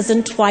a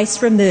cousin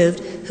twice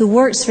removed who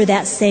works for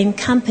that same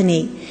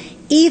company,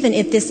 even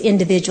if this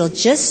individual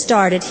just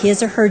started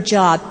his or her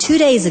job 2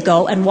 days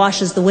ago and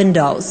washes the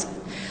windows.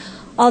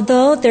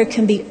 Although there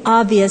can be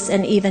obvious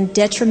and even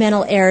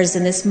detrimental errors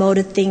in this mode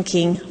of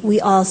thinking, we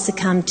all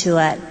succumb to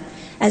it.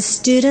 As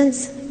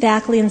students,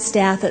 faculty, and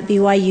staff at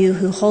BYU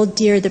who hold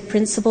dear the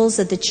principles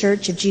of the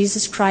Church of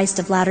Jesus Christ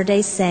of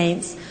Latter-day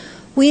Saints,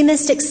 we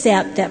must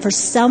accept that for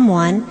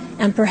someone,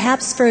 and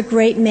perhaps for a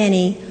great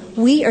many,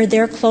 we are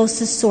their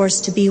closest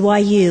source to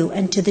BYU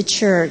and to the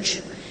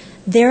Church.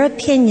 Their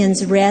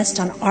opinions rest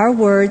on our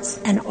words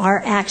and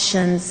our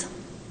actions.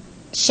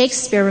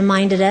 Shakespeare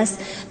reminded us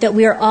that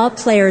we are all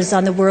players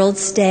on the world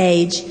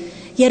stage,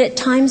 yet at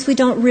times we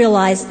don't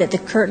realize that the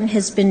curtain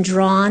has been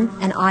drawn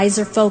and eyes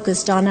are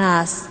focused on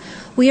us.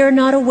 We are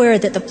not aware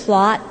that the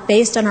plot,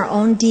 based on our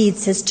own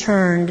deeds, has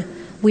turned.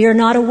 We are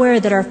not aware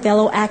that our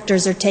fellow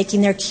actors are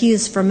taking their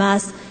cues from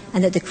us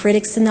and that the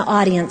critics in the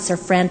audience are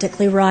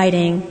frantically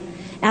writing.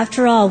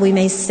 After all, we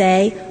may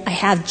say, I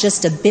have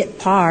just a bit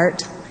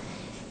part.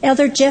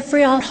 Elder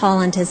Jeffrey R.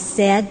 Holland has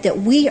said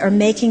that we are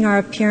making our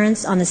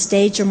appearance on the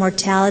stage of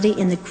mortality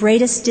in the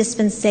greatest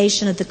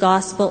dispensation of the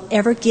gospel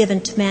ever given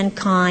to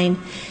mankind,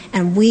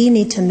 and we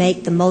need to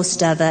make the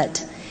most of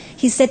it.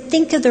 He said,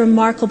 think of the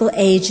remarkable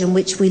age in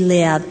which we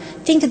live.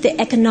 Think of the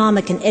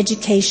economic and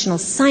educational,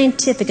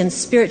 scientific and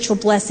spiritual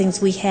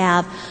blessings we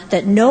have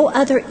that no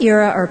other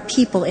era or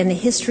people in the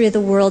history of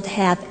the world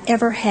have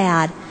ever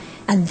had.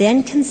 And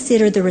then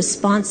consider the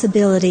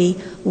responsibility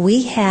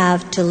we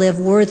have to live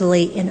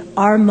worthily in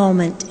our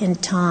moment in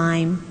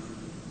time.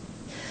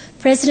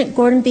 President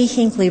Gordon B.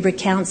 Hinckley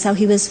recounts how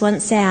he was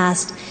once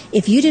asked,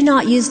 if you do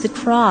not use the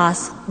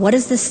cross, what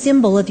is the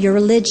symbol of your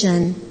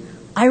religion?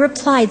 I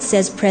replied,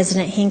 says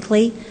President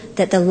Hinckley,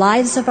 that the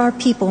lives of our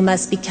people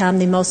must become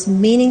the most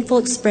meaningful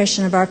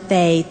expression of our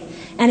faith,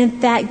 and in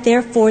fact,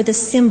 therefore, the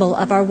symbol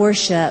of our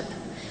worship.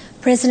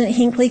 President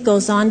Hinckley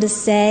goes on to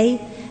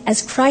say,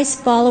 as Christ's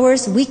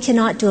followers, we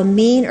cannot do a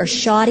mean or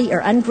shoddy or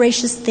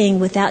ungracious thing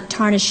without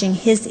tarnishing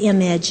His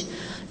image,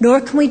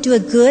 nor can we do a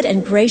good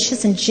and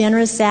gracious and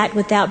generous act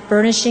without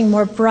burnishing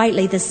more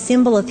brightly the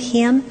symbol of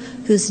Him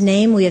whose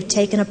name we have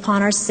taken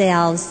upon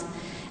ourselves.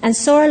 And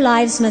so our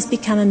lives must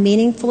become a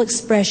meaningful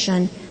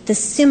expression, the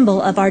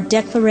symbol of our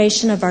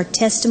declaration of our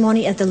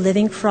testimony of the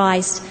living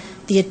Christ,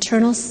 the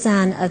eternal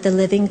Son of the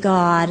living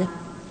God.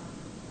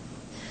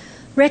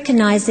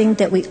 Recognizing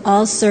that we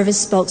all serve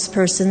as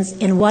spokespersons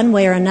in one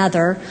way or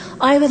another,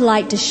 I would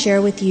like to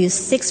share with you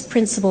 6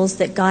 principles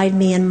that guide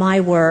me in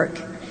my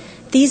work.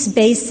 These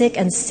basic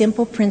and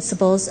simple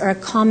principles are a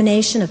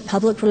combination of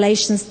public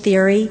relations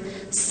theory,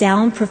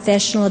 sound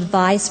professional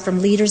advice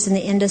from leaders in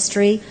the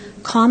industry,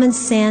 common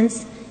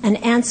sense,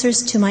 and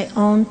answers to my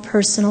own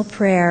personal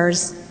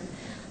prayers.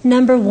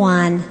 Number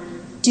 1,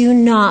 do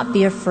not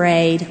be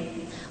afraid.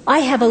 I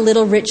have a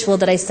little ritual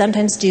that I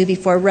sometimes do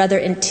before rather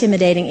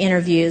intimidating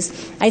interviews.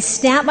 I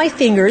snap my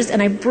fingers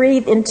and I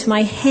breathe into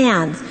my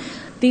hands.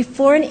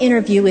 Before an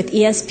interview with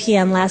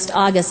ESPN last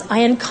August,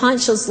 I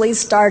unconsciously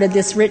started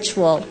this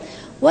ritual.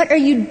 "What are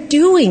you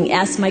doing?"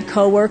 asked my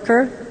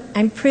coworker.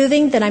 "I'm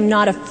proving that I'm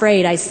not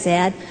afraid," I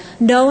said,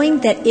 knowing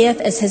that if,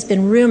 as has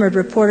been rumored,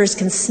 reporters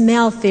can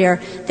smell fear,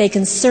 they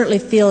can certainly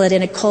feel it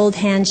in a cold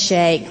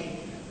handshake.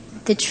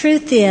 The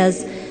truth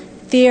is,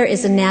 fear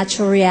is a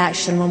natural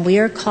reaction when we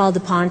are called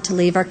upon to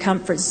leave our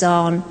comfort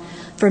zone.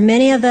 For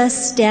many of us,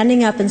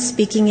 standing up and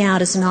speaking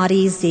out is not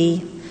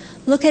easy.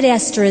 Look at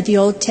Esther of the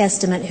Old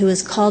Testament, who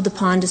was called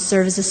upon to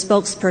serve as a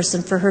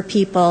spokesperson for her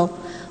people.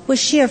 Was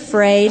she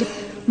afraid?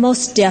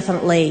 Most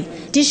definitely.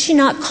 Did she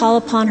not call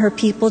upon her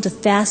people to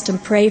fast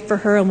and pray for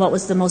her in what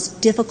was the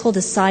most difficult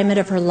assignment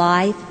of her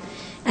life?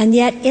 And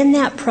yet, in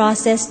that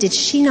process, did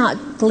she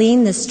not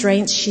glean the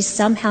strength she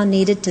somehow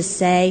needed to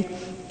say,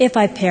 "If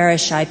I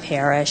perish, I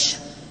perish"?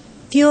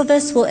 Few of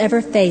us will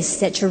ever face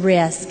such a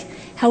risk.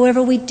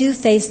 However, we do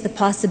face the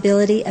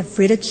possibility of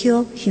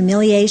ridicule,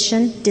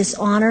 humiliation,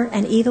 dishonor,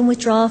 and even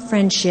withdrawal of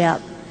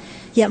friendship.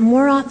 Yet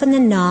more often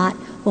than not,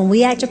 when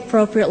we act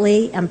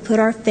appropriately and put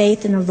our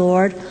faith in the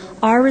Lord,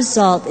 our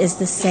result is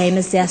the same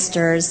as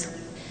Esther's.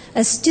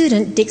 A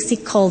student, Dixie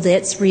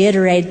Kolditz,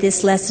 reiterated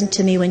this lesson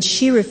to me when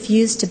she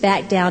refused to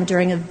back down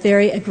during a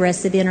very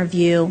aggressive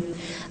interview.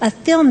 A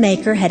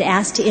filmmaker had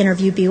asked to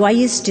interview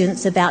BYU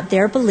students about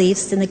their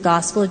beliefs in the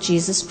gospel of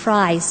Jesus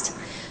Christ.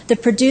 The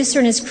producer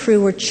and his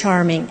crew were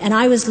charming, and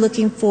I was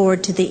looking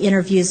forward to the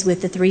interviews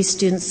with the 3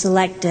 students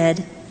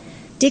selected.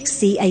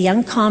 Dixie, a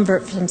young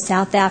convert from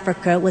South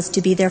Africa, was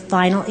to be their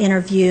final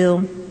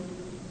interview.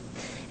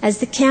 As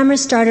the camera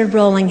started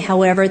rolling,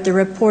 however, the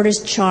reporter's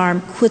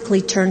charm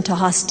quickly turned to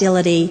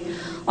hostility.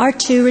 Our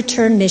 2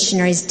 returned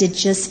missionaries did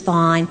just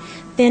fine,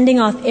 fending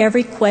off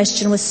every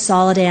question with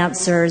solid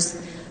answers.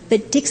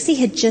 But Dixie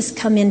had just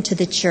come into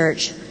the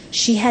church.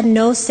 She had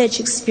no such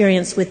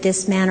experience with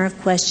this manner of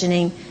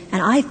questioning,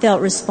 and I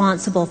felt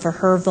responsible for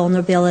her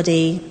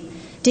vulnerability.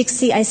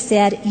 "Dixie," I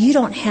said, "you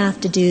don't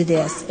have to do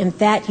this. In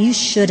fact, you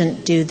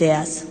shouldn't do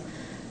this."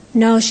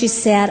 "No," she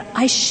said,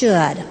 "I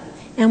should."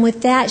 And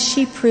with that,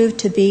 she proved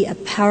to be a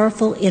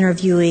powerful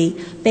interviewee,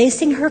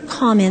 basing her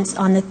comments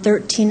on the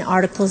 13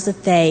 Articles of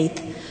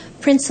Faith,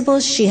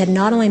 principles she had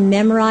not only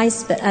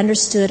memorized but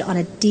understood on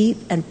a deep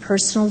and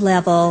personal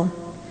level.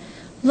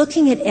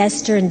 Looking at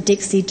Esther and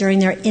Dixie during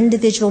their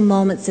individual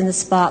moments in the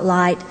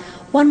spotlight,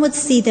 one would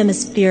see them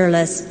as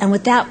fearless and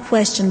without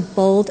question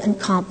bold and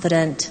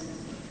confident.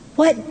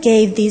 What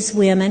gave these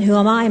women, who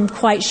I am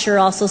quite sure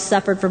also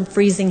suffered from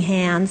freezing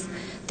hands,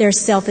 their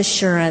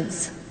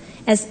self-assurance?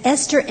 As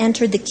Esther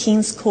entered the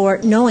king's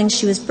court, knowing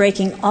she was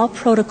breaking all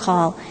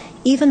protocol,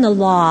 even the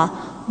law,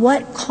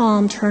 what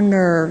calmed her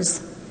nerves?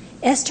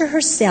 Esther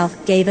herself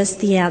gave us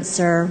the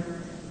answer.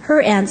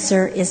 Her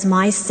answer is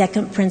my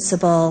second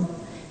principle.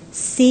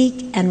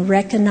 Seek and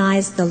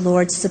recognize the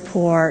Lord's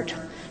support.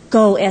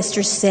 "Go,"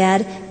 Esther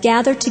said,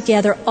 "gather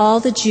together all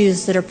the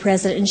Jews that are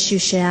present in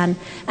Shushan,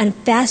 and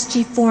fast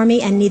ye for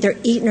me, and neither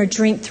eat nor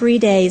drink 3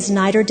 days,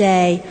 night or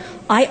day.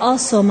 I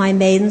also, my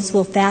maidens,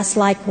 will fast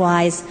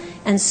likewise,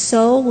 and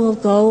so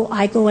will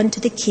I go unto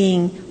the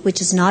king, which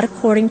is not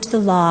according to the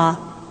law.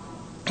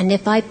 And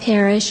if I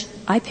perish,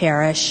 I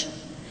perish."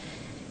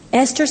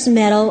 Esther's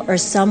mettle, or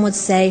some would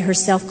say her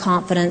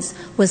self-confidence,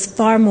 was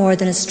far more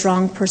than a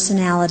strong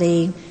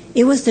personality.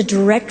 It was the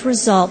direct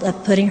result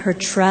of putting her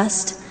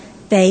trust,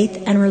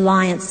 faith, and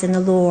reliance in the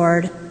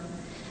Lord.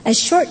 A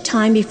short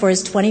time before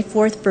his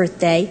 24th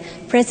birthday,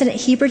 President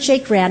Heber J.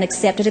 Grant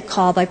accepted a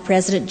call by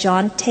President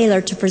John Taylor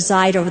to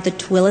preside over the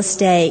Twila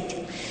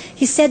stake.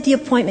 He said the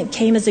appointment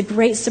came as a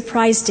great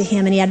surprise to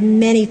him, and he had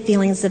many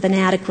feelings of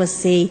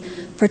inadequacy,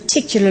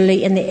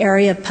 particularly in the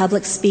area of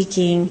public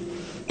speaking.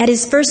 At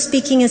his first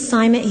speaking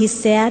assignment, he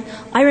said,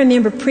 "I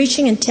remember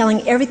preaching and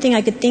telling everything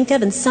I could think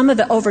of, and some of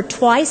it over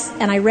twice,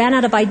 and I ran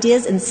out of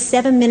ideas in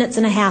 7 minutes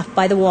and a half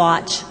by the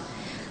watch.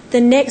 The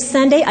next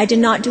Sunday, I did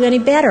not do any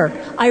better.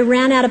 I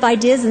ran out of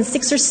ideas in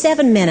 6 or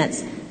 7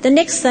 minutes. The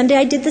next Sunday,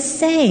 I did the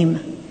same."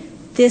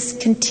 This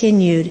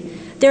continued.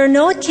 There are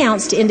no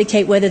accounts to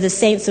indicate whether the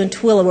saints in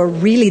Twila were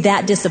really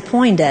that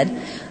disappointed,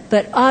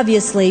 but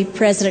obviously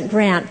President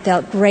Grant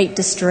felt great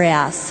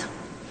distress.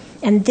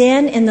 And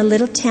then in the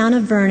little town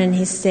of Vernon,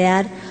 he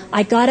said,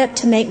 "I got up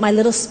to make my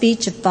little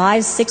speech of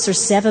 5, 6, or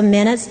 7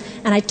 minutes,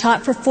 and I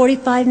talked for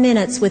 45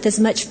 minutes with as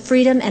much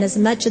freedom and as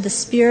much of the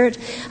Spirit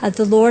of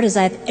the Lord as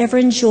I have ever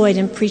enjoyed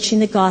in preaching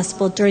the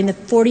gospel during the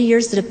 40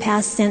 years that have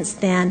passed since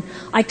then.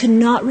 I could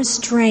not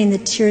restrain the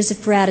tears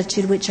of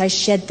gratitude which I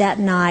shed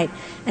that night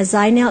as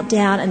I knelt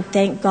down and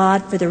thanked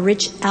God for the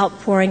rich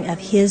outpouring of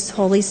His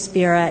Holy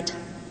Spirit."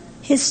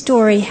 His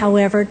story,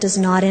 however, does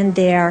not end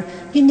there.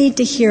 You need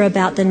to hear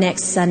about the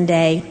next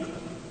Sunday.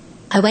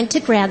 I went to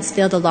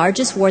Grantsville, the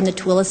largest ward in the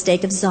Tooele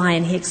Stake of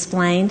Zion, he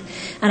explained,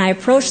 and I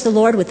approached the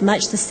Lord with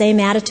much the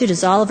same attitude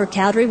as Oliver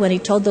Cowdery when he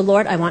told the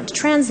Lord, I want to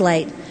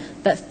translate.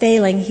 But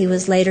failing, he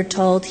was later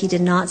told he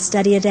did not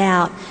study it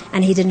out,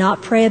 and he did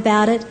not pray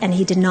about it, and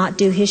he did not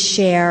do his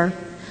share.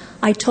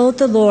 I told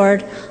the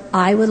Lord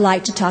I would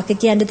like to talk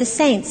again to the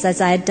saints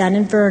as I had done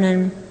in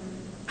Vernon.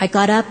 I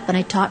got up and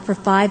I talked for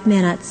 5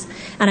 minutes,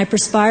 and I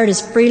perspired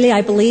as freely,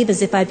 I believe,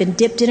 as if I'd been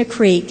dipped in a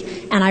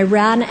creek, and I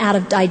ran out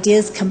of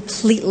ideas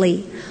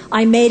completely.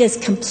 I made as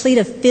complete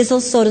a fizzle,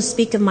 so to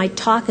speak, of my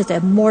talk as a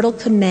mortal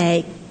could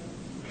make.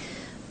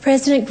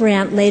 President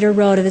Grant later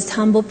wrote of his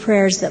humble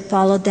prayers that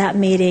followed that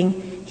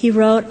meeting. He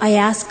wrote, I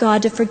ask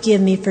God to forgive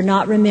me for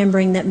not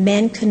remembering that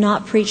men could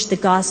not preach the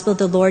gospel of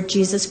the Lord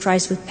Jesus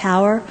Christ with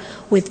power,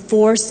 with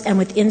force, and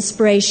with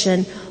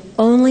inspiration,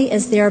 only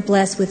as they are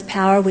blessed with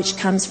power which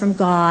comes from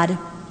God.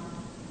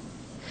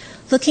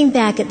 Looking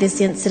back at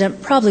this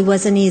incident probably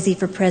wasn't easy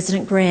for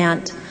President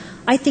Grant.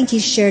 I think he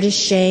shared his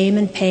shame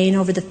and pain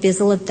over the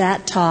fizzle of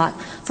that talk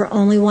for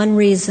only one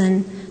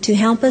reason, to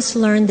help us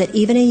learn that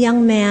even a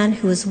young man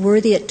who is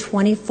worthy at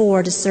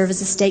 24 to serve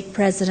as a stake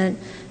president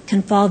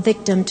can fall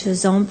victim to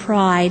his own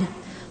pride.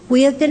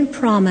 We have been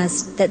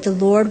promised that the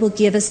Lord will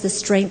give us the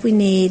strength we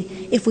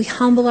need if we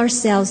humble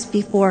ourselves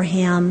before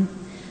Him.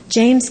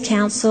 James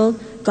counseled,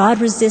 God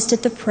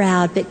resisteth the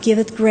proud, but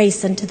giveth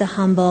grace unto the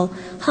humble.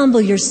 Humble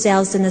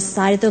yourselves in the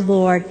sight of the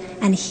Lord,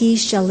 and He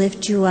shall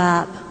lift you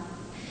up.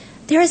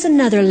 There is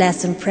another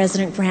lesson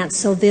President Grant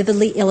so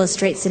vividly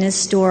illustrates in his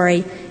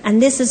story,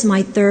 and this is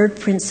my third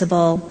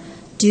principle.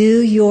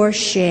 Do your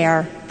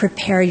share.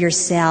 Prepare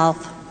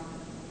yourself.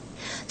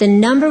 The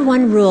number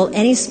one rule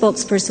any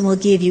spokesperson will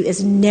give you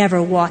is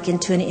never walk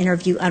into an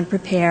interview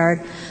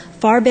unprepared.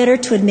 Far better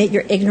to admit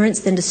your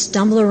ignorance than to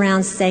stumble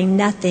around saying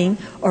nothing,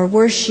 or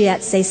worse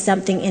yet, say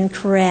something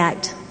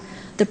incorrect.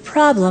 The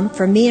problem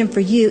for me and for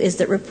you is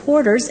that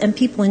reporters and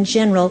people in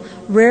general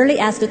rarely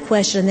ask a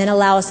question and then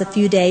allow us a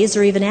few days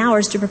or even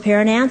hours to prepare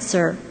an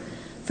answer.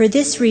 For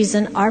this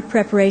reason, our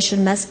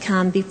preparation must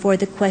come before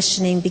the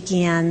questioning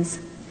begins.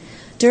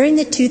 During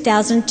the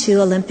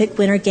 2002 Olympic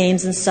Winter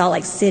Games in Salt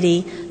Lake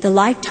City, the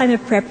lifetime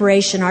of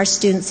preparation our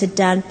students had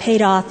done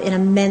paid off in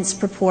immense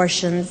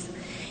proportions.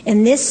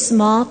 In this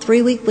small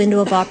 3-week window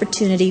of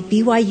opportunity,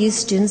 BYU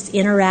students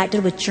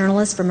interacted with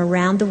journalists from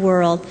around the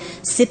world,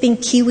 sipping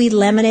kiwi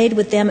lemonade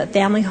with them at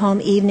family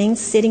home evenings,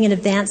 sitting in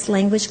advanced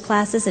language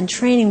classes, and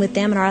training with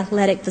them in our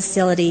athletic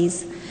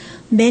facilities.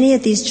 Many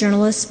of these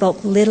journalists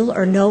spoke little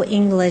or no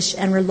English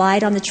and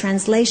relied on the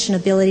translation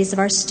abilities of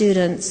our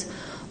students.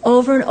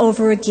 Over and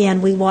over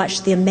again, we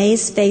watched the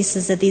amazed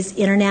faces of these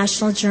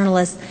international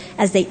journalists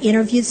as they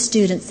interviewed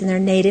students in their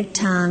native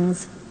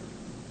tongues.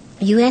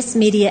 U.S.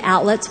 media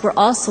outlets were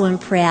also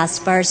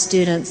impressed by our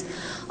students.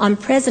 On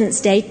President's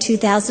Day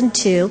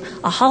 2002,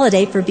 a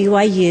holiday for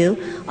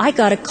BYU, I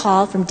got a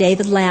call from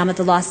David Lamb of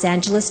the Los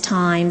Angeles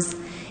Times.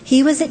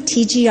 He was at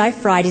TGI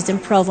Fridays in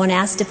Provo and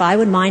asked if I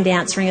would mind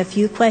answering a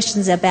few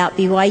questions about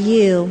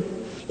BYU.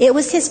 It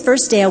was his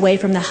first day away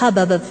from the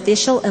hubbub of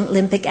official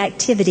Olympic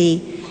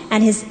activity,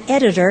 and his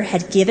editor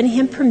had given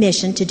him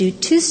permission to do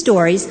 2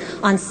 stories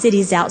on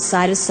cities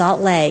outside of Salt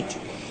Lake.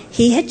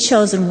 He had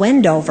chosen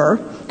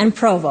Wendover and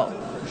Provo.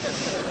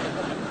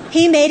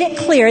 He made it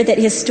clear that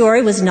his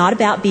story was not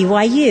about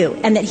BYU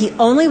and that he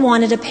only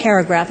wanted a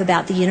paragraph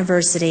about the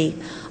university.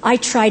 I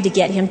tried to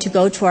get him to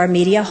go to our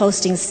media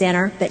hosting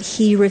center, but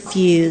he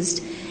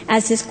refused.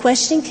 As his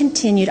questioning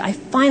continued, I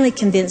finally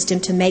convinced him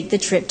to make the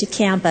trip to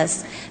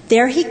campus.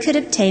 There he could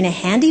obtain a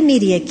handy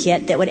media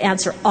kit that would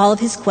answer all of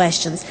his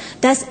questions,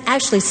 thus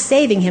actually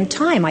saving him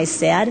time, I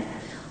said.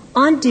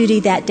 On duty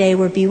that day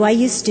were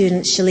BYU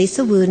students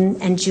Shalisa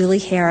Wooden and Julie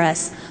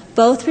Harris,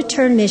 both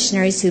returned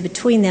missionaries who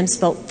between them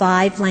spoke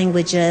 5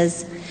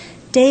 languages.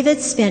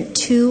 David spent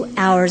 2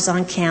 hours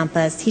on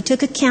campus. He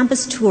took a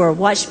campus tour,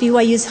 watched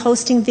BYU's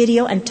hosting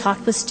video, and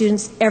talked with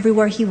students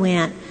everywhere he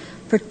went,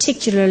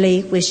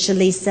 particularly with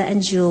Shalisa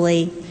and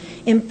Julie.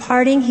 In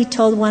parting, he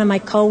told one of my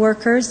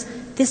coworkers,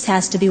 "This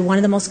has to be one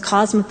of the most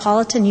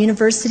cosmopolitan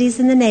universities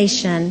in the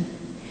nation."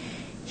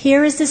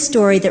 Here is the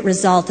story that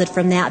resulted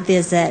from that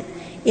visit.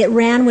 It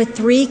ran with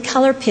 3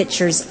 color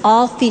pictures,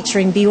 all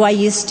featuring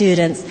BYU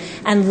students,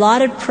 and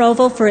lauded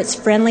Provo for its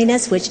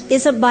friendliness, which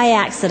isn't by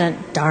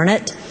accident, darn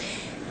it.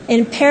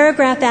 In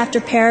paragraph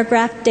after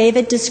paragraph,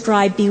 David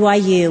described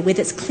BYU with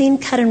its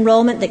clean-cut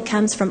enrollment that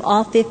comes from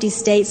all 50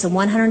 states and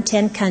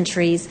 110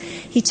 countries.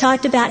 He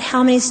talked about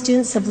how many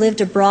students have lived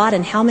abroad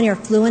and how many are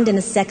fluent in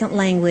a second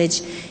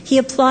language. He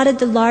applauded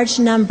the large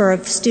number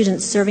of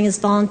students serving as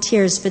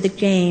volunteers for the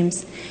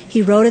games.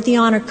 He wrote of the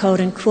honor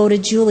code and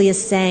quoted Julie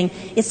as saying,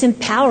 "It's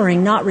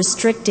empowering, not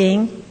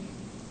restricting."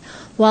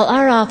 While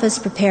our office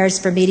prepares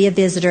for media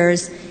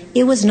visitors,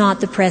 it was not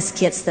the press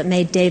kits that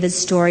made David's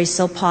story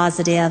so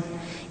positive.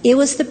 It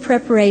was the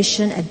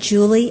preparation of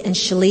Julie and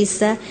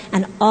Shalisa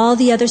and all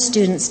the other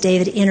students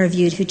David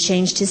interviewed who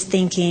changed his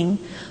thinking.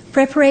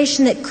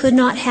 Preparation that could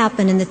not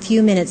happen in the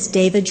few minutes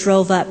David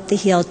drove up the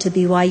hill to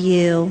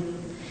BYU.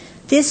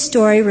 This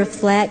story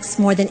reflects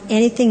more than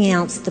anything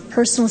else the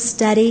personal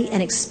study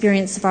and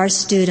experience of our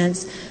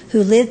students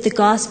who live the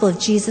gospel of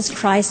Jesus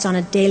Christ on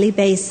a daily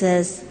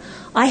basis.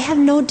 I have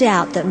no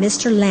doubt that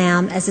Mr.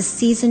 Lamb, as a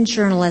seasoned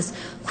journalist,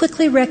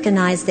 quickly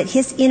recognized that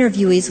his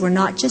interviewees were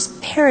not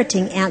just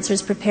parroting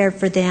answers prepared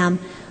for them,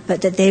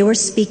 but that they were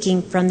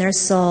speaking from their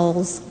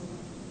souls.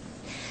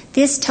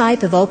 This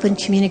type of open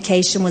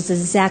communication was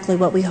exactly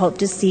what we hoped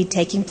to see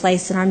taking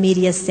place in our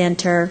media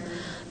center,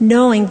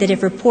 knowing that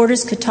if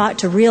reporters could talk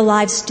to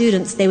real-life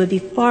students, they would be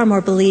far more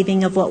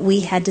believing of what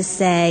we had to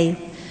say.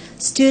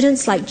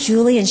 Students like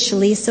Julie and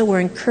Shalisa were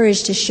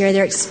encouraged to share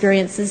their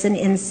experiences and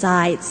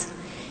insights.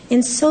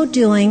 In so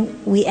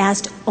doing, we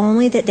asked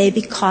only that they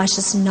be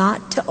cautious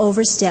not to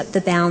overstep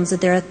the bounds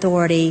of their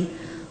authority.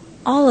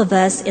 All of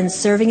us in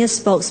serving as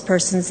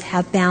spokespersons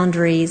have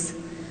boundaries.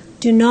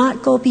 Do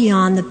not go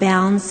beyond the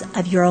bounds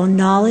of your own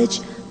knowledge,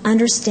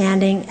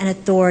 understanding, and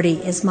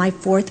authority is my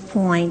fourth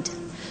point.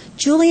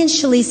 Julie and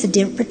Shalisa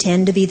didn't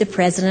pretend to be the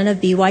president of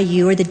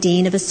BYU or the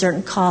dean of a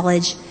certain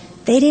college.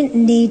 They didn't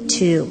need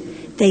to.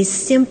 They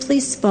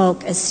simply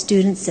spoke as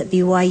students at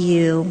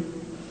BYU.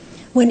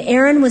 When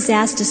Aaron was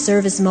asked to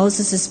serve as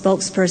Moses'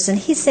 spokesperson,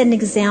 he set an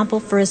example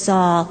for us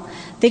all.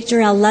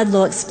 Victor L.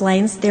 Ludlow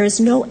explains, there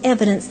is no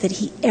evidence that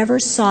he ever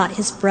sought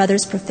his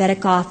brother's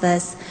prophetic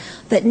office,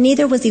 but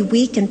neither was he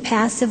weak and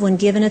passive when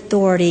given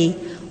authority.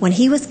 When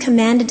he was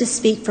commanded to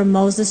speak for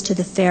Moses to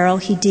the Pharaoh,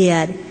 he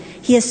did.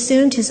 He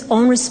assumed his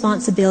own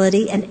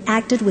responsibility and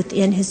acted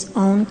within his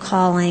own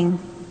calling.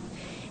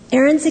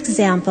 Aaron's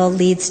example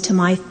leads to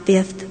my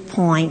fifth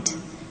point.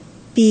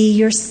 Be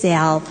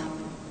yourself.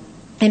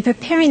 In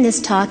preparing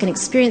this talk, an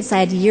experience I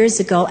had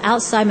years ago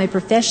outside my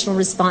professional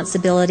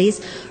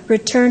responsibilities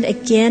returned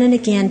again and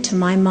again to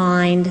my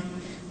mind.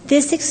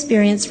 This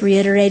experience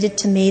reiterated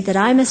to me that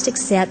I must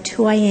accept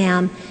who I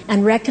am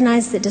and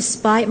recognize that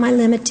despite my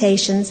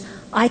limitations,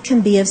 I can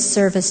be of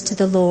service to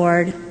the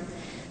Lord.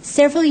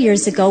 Several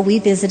years ago, we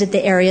visited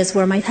the areas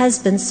where my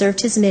husband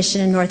served his mission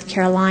in North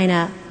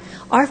Carolina.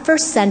 Our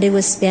first Sunday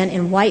was spent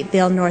in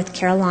Whiteville, North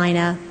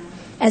Carolina.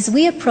 As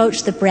we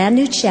approached the brand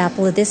new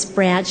chapel of this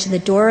branch and the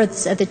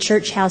doors of the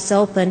church house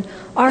opened,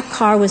 our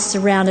car was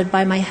surrounded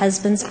by my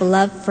husband's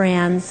beloved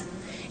friends.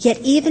 Yet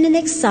even in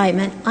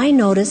excitement, I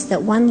noticed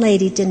that one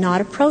lady did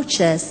not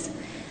approach us.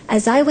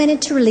 As I went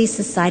into Relief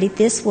Society,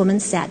 this woman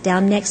sat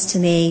down next to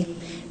me.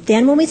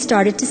 Then when we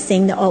started to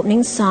sing the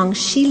opening song,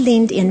 she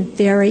leaned in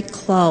very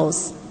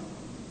close.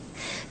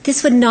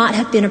 This would not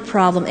have been a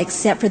problem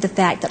except for the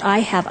fact that I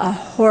have a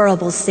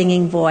horrible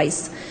singing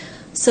voice.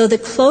 So the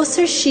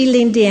closer she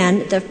leaned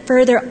in, the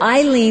further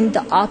I leaned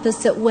the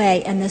opposite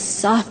way and the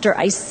softer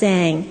I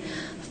sang.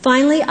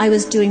 Finally, I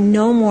was doing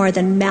no more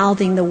than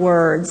mouthing the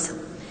words.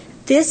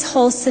 This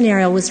whole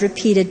scenario was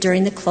repeated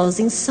during the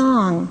closing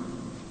song.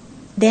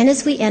 Then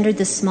as we entered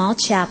the small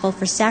chapel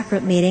for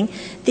sacrament meeting,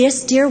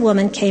 this dear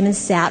woman came and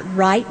sat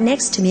right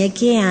next to me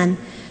again.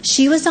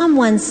 She was on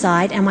one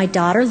side and my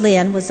daughter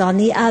Lynn was on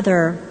the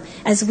other.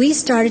 As we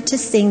started to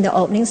sing the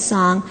opening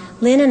song,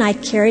 Lynn and I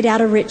carried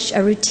out a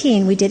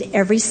routine we did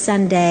every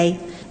Sunday.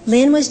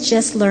 Lynn was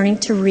just learning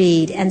to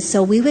read, and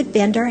so we would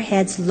bend our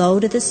heads low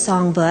to the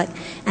songbook,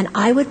 and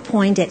I would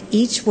point at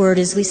each word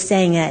as we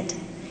sang it.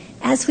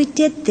 As we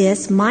did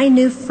this, my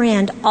new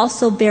friend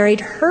also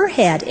buried her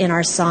head in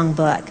our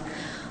songbook.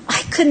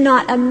 I could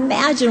not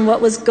imagine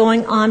what was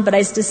going on, but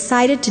I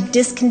decided to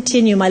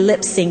discontinue my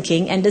lip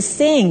syncing and to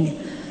sing.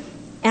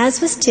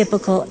 As was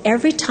typical,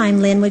 every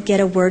time Lynn would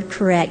get a word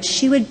correct,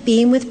 she would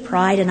beam with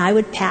pride and I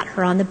would pat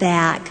her on the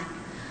back.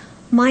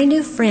 My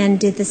new friend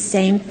did the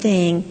same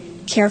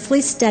thing,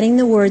 carefully studying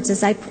the words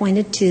as I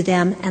pointed to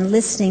them and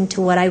listening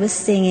to what I was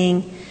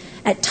singing.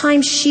 At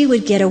times she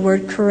would get a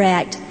word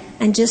correct,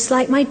 and just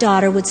like my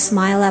daughter would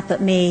smile up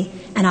at me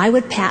and I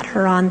would pat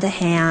her on the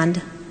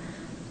hand.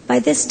 By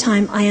this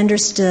time I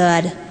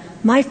understood.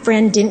 My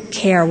friend didn't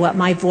care what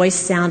my voice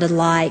sounded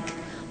like.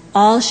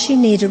 All she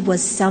needed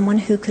was someone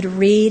who could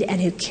read and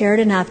who cared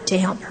enough to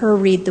help her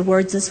read the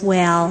words as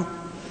well.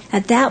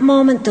 At that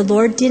moment, the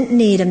Lord didn't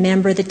need a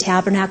member of the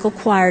Tabernacle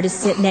Choir to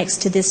sit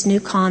next to this new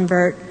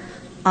convert.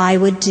 I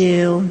would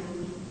do.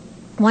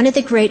 One of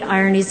the great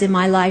ironies in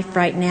my life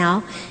right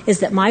now is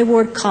that my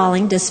ward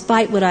calling,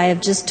 despite what I have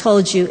just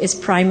told you, is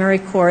primary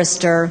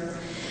chorister.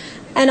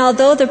 And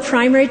although the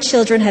primary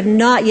children have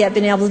not yet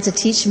been able to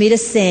teach me to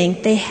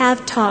sing, they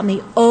have taught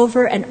me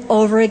over and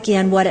over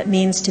again what it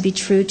means to be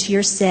true to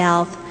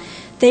yourself.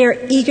 They are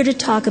eager to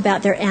talk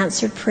about their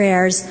answered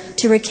prayers,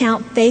 to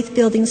recount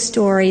faith-building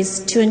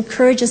stories, to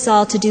encourage us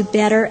all to do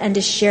better and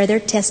to share their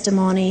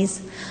testimonies.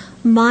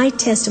 My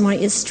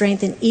testimony is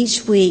strengthened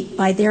each week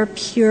by their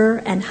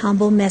pure and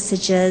humble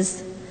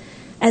messages.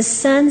 As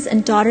sons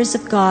and daughters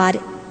of God,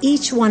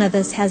 each one of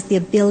us has the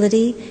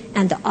ability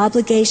and the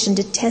obligation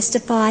to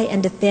testify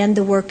and defend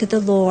the work of the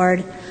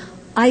Lord.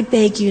 I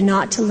beg you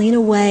not to lean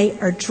away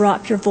or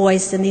drop your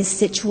voice in these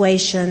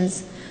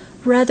situations.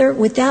 Rather,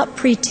 without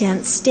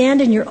pretense,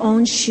 stand in your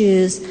own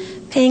shoes,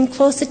 paying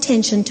close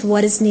attention to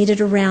what is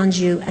needed around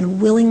you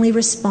and willingly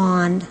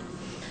respond.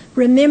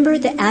 Remember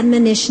the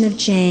admonition of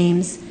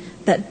James,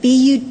 but be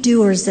you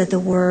doers of the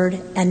word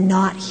and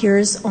not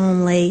hearers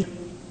only.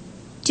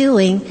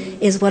 Doing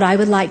is what I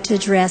would like to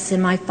address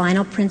in my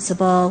final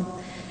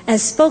principle.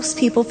 As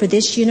spokespeople for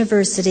this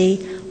university,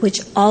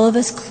 which all of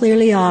us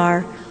clearly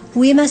are,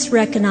 we must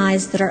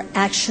recognize that our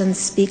actions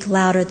speak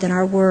louder than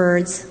our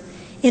words.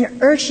 In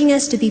urging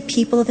us to be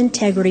people of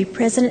integrity,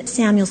 President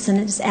Samuelson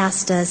has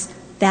asked us,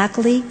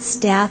 faculty,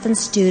 staff, and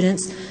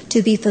students,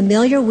 to be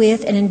familiar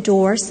with and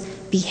endorse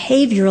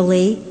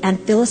behaviorally and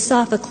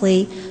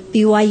philosophically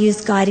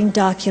BYU's guiding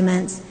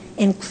documents,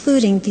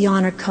 including the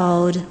Honor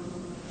Code.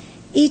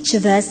 Each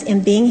of us,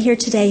 in being here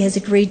today, has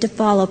agreed to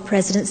follow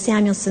President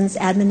Samuelson's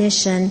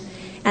admonition.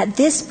 At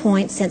this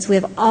point, since we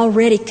have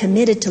already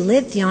committed to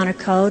live the Honor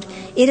Code,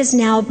 it is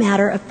now a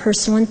matter of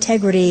personal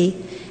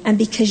integrity. And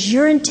because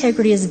your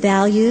integrity is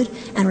valued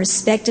and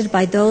respected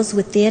by those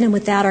within and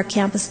without our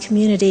campus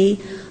community,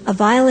 a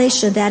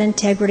violation of that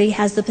integrity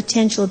has the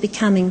potential of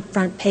becoming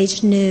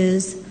front-page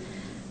news.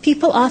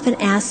 People often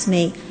ask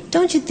me,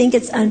 don't you think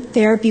it's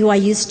unfair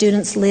BYU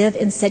students live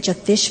in such a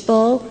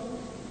fishbowl?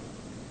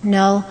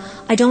 No,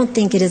 I don't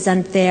think it is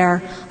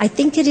unfair. I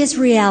think it is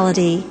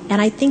reality, and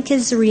I think it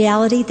is a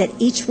reality that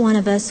each one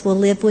of us will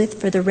live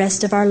with for the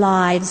rest of our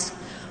lives.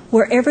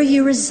 Wherever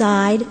you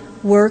reside,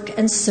 work,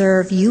 and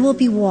serve, you will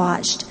be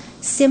watched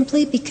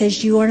simply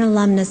because you are an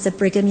alumnus of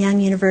Brigham Young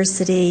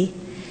University.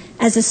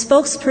 As a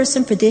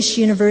spokesperson for this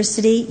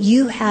university,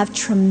 you have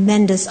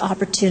tremendous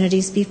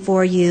opportunities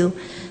before you.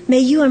 May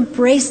you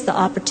embrace the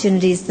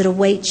opportunities that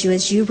await you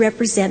as you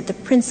represent the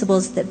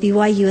principles that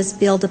BYU is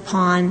built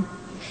upon.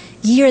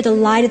 Ye are the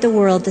light of the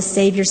world, the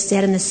Savior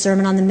said in the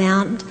Sermon on the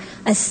Mount.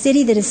 A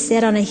city that is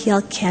set on a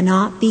hill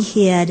cannot be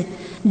hid.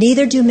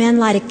 Neither do men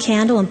light a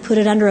candle and put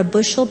it under a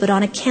bushel, but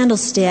on a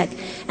candlestick,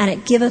 and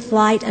it giveth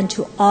light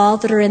unto all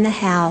that are in the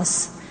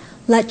house.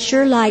 Let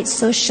your light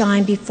so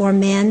shine before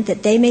men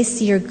that they may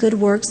see your good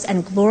works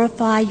and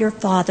glorify your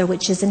Father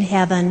which is in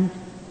heaven.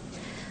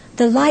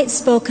 The light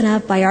spoken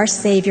of by our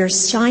Savior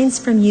shines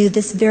from you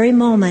this very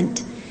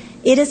moment.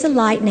 It is a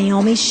light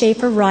Naomi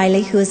Schaefer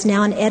Riley, who is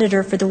now an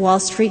editor for the Wall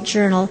Street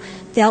Journal,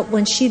 felt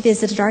when she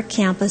visited our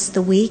campus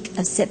the week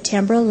of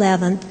September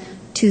 11th,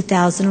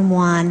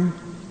 2001.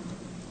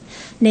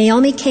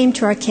 Naomi came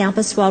to our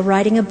campus while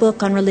writing a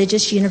book on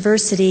religious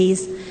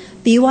universities.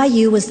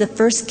 BYU was the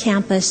first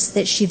campus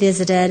that she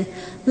visited.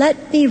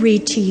 Let me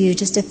read to you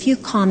just a few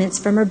comments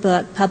from her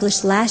book,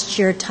 published last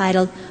year,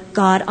 titled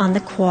God on the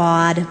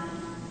Quad.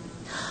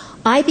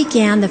 I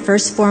began the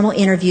first formal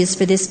interviews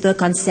for this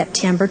book on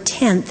September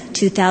 10th,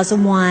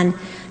 2001.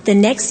 The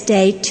next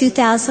day,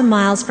 2,000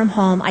 miles from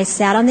home, I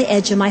sat on the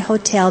edge of my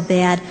hotel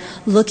bed,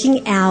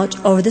 looking out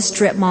over the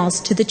strip malls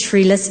to the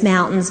treeless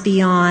mountains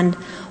beyond,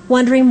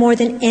 wondering more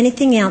than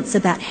anything else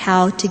about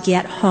how to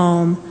get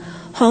home.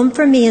 Home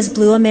for me is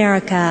Blue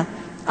America.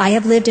 I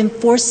have lived in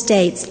 4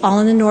 states, all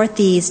in the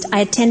Northeast. I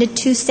attended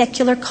 2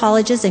 secular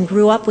colleges and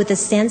grew up with a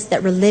sense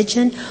that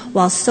religion,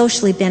 while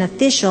socially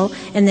beneficial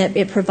and that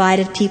it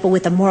provided people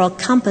with a moral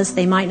compass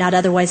they might not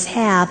otherwise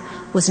have,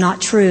 was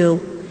not true.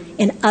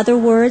 In other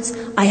words,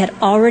 I had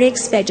already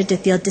expected to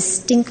feel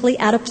distinctly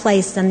out of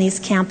place on these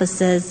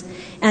campuses,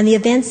 and the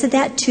events of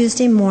that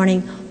Tuesday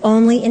morning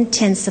only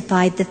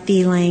intensified the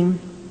feeling.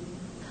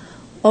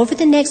 Over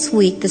the next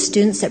week, the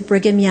students at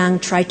Brigham Young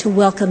tried to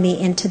welcome me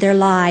into their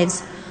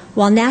lives.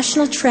 While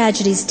national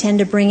tragedies tend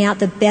to bring out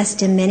the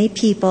best in many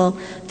people,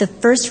 the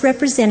first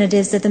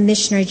representatives of the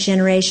missionary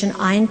generation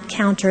I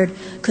encountered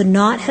could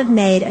not have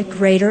made a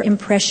greater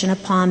impression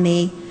upon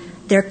me.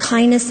 Their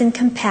kindness and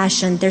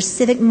compassion, their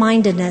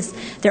civic-mindedness,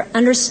 their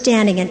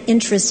understanding and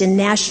interest in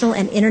national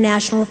and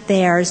international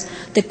affairs,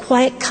 the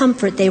quiet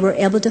comfort they were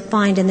able to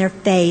find in their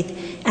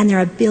faith, and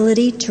their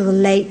ability to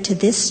relate to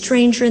this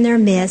stranger in their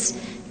midst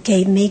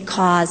gave me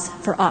cause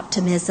for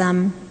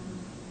optimism.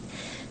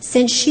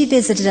 Since she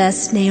visited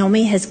us,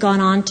 Naomi has gone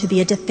on to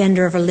be a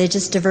defender of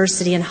religious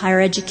diversity in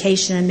higher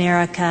education in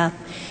America.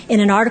 In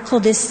an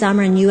article this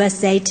summer in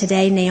USA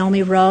Today,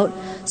 Naomi wrote,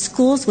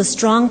 "Schools with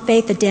strong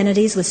faith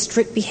identities with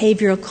strict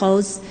behavioral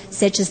codes,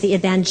 such as the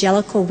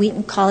Evangelical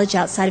Wheaton College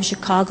outside of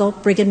Chicago,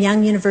 Brigham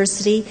Young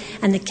University,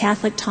 and the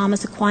Catholic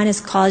Thomas Aquinas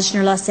College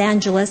near Los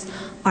Angeles,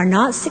 are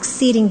not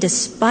succeeding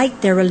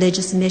despite their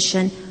religious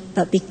mission,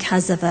 but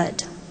because of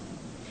it."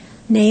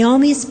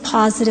 Naomi's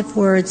positive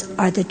words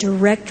are the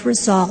direct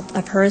result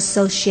of her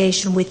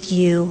association with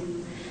you.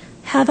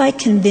 Have I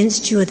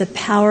convinced you of the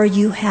power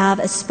you have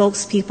as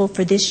spokespeople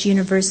for this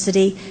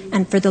university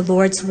and for the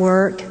Lord's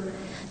work?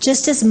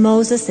 Just as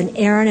Moses and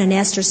Aaron and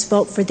Esther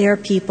spoke for their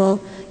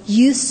people,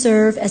 you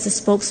serve as a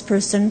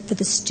spokesperson for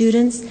the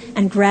students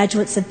and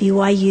graduates of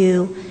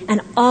BYU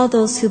and all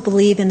those who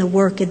believe in the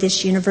work of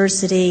this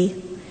university.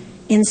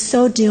 In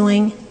so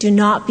doing, do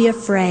not be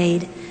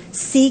afraid.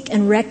 Seek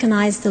and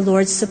recognize the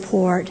Lord's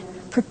support.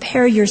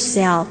 Prepare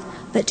yourself,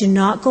 but do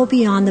not go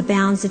beyond the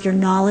bounds of your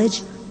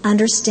knowledge,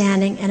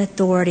 understanding, and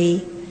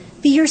authority.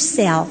 Be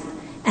yourself,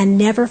 and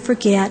never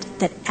forget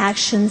that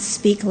actions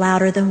speak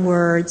louder than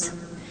words.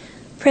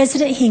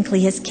 President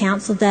Hinckley has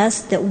counseled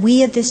us that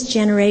we of this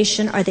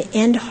generation are the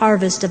end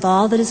harvest of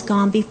all that has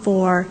gone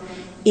before.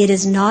 It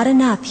is not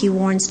enough, he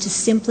warns, to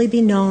simply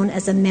be known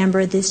as a member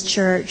of this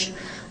church.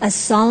 A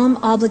solemn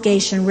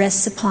obligation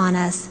rests upon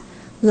us.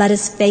 Let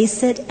us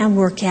face it and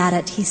work at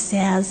it, he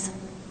says.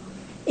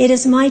 It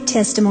is my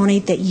testimony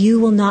that you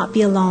will not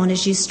be alone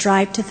as you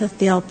strive to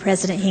fulfill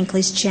President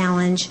Hinckley's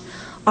challenge.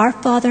 Our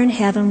Father in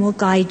heaven will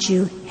guide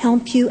you,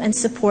 help you, and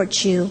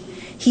support you.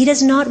 He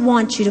does not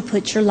want you to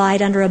put your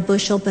light under a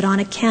bushel, but on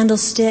a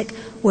candlestick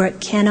where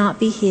it cannot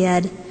be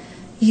hid.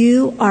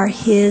 You are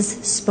his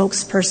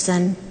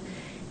spokesperson.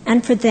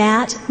 And for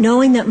that,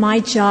 knowing that my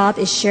job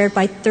is shared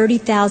by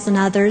 30,000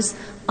 others,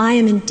 I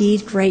am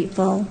indeed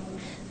grateful.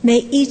 May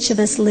each of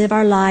us live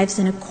our lives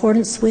in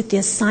accordance with the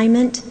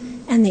assignment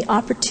and the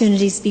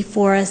opportunities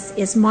before us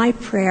is my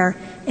prayer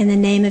in the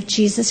name of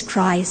Jesus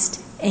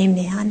Christ.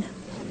 Amen.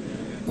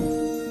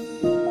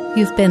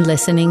 You've been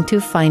listening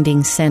to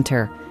Finding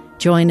Center.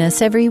 Join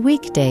us every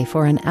weekday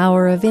for an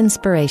hour of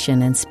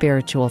inspiration and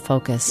spiritual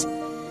focus.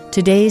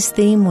 Today's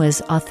theme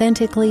was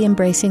Authentically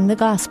Embracing the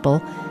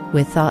Gospel,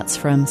 with thoughts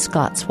from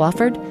Scott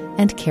Swafford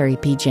and Carrie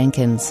P.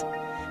 Jenkins.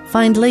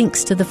 Find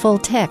links to the full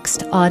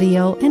text,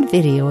 audio, and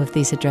video of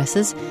these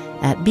addresses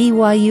at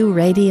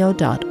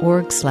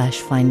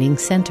byuradio.org/Finding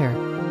Center.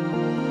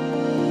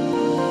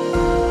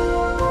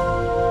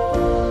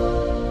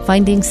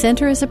 Finding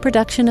Center is a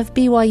production of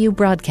BYU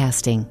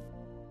Broadcasting.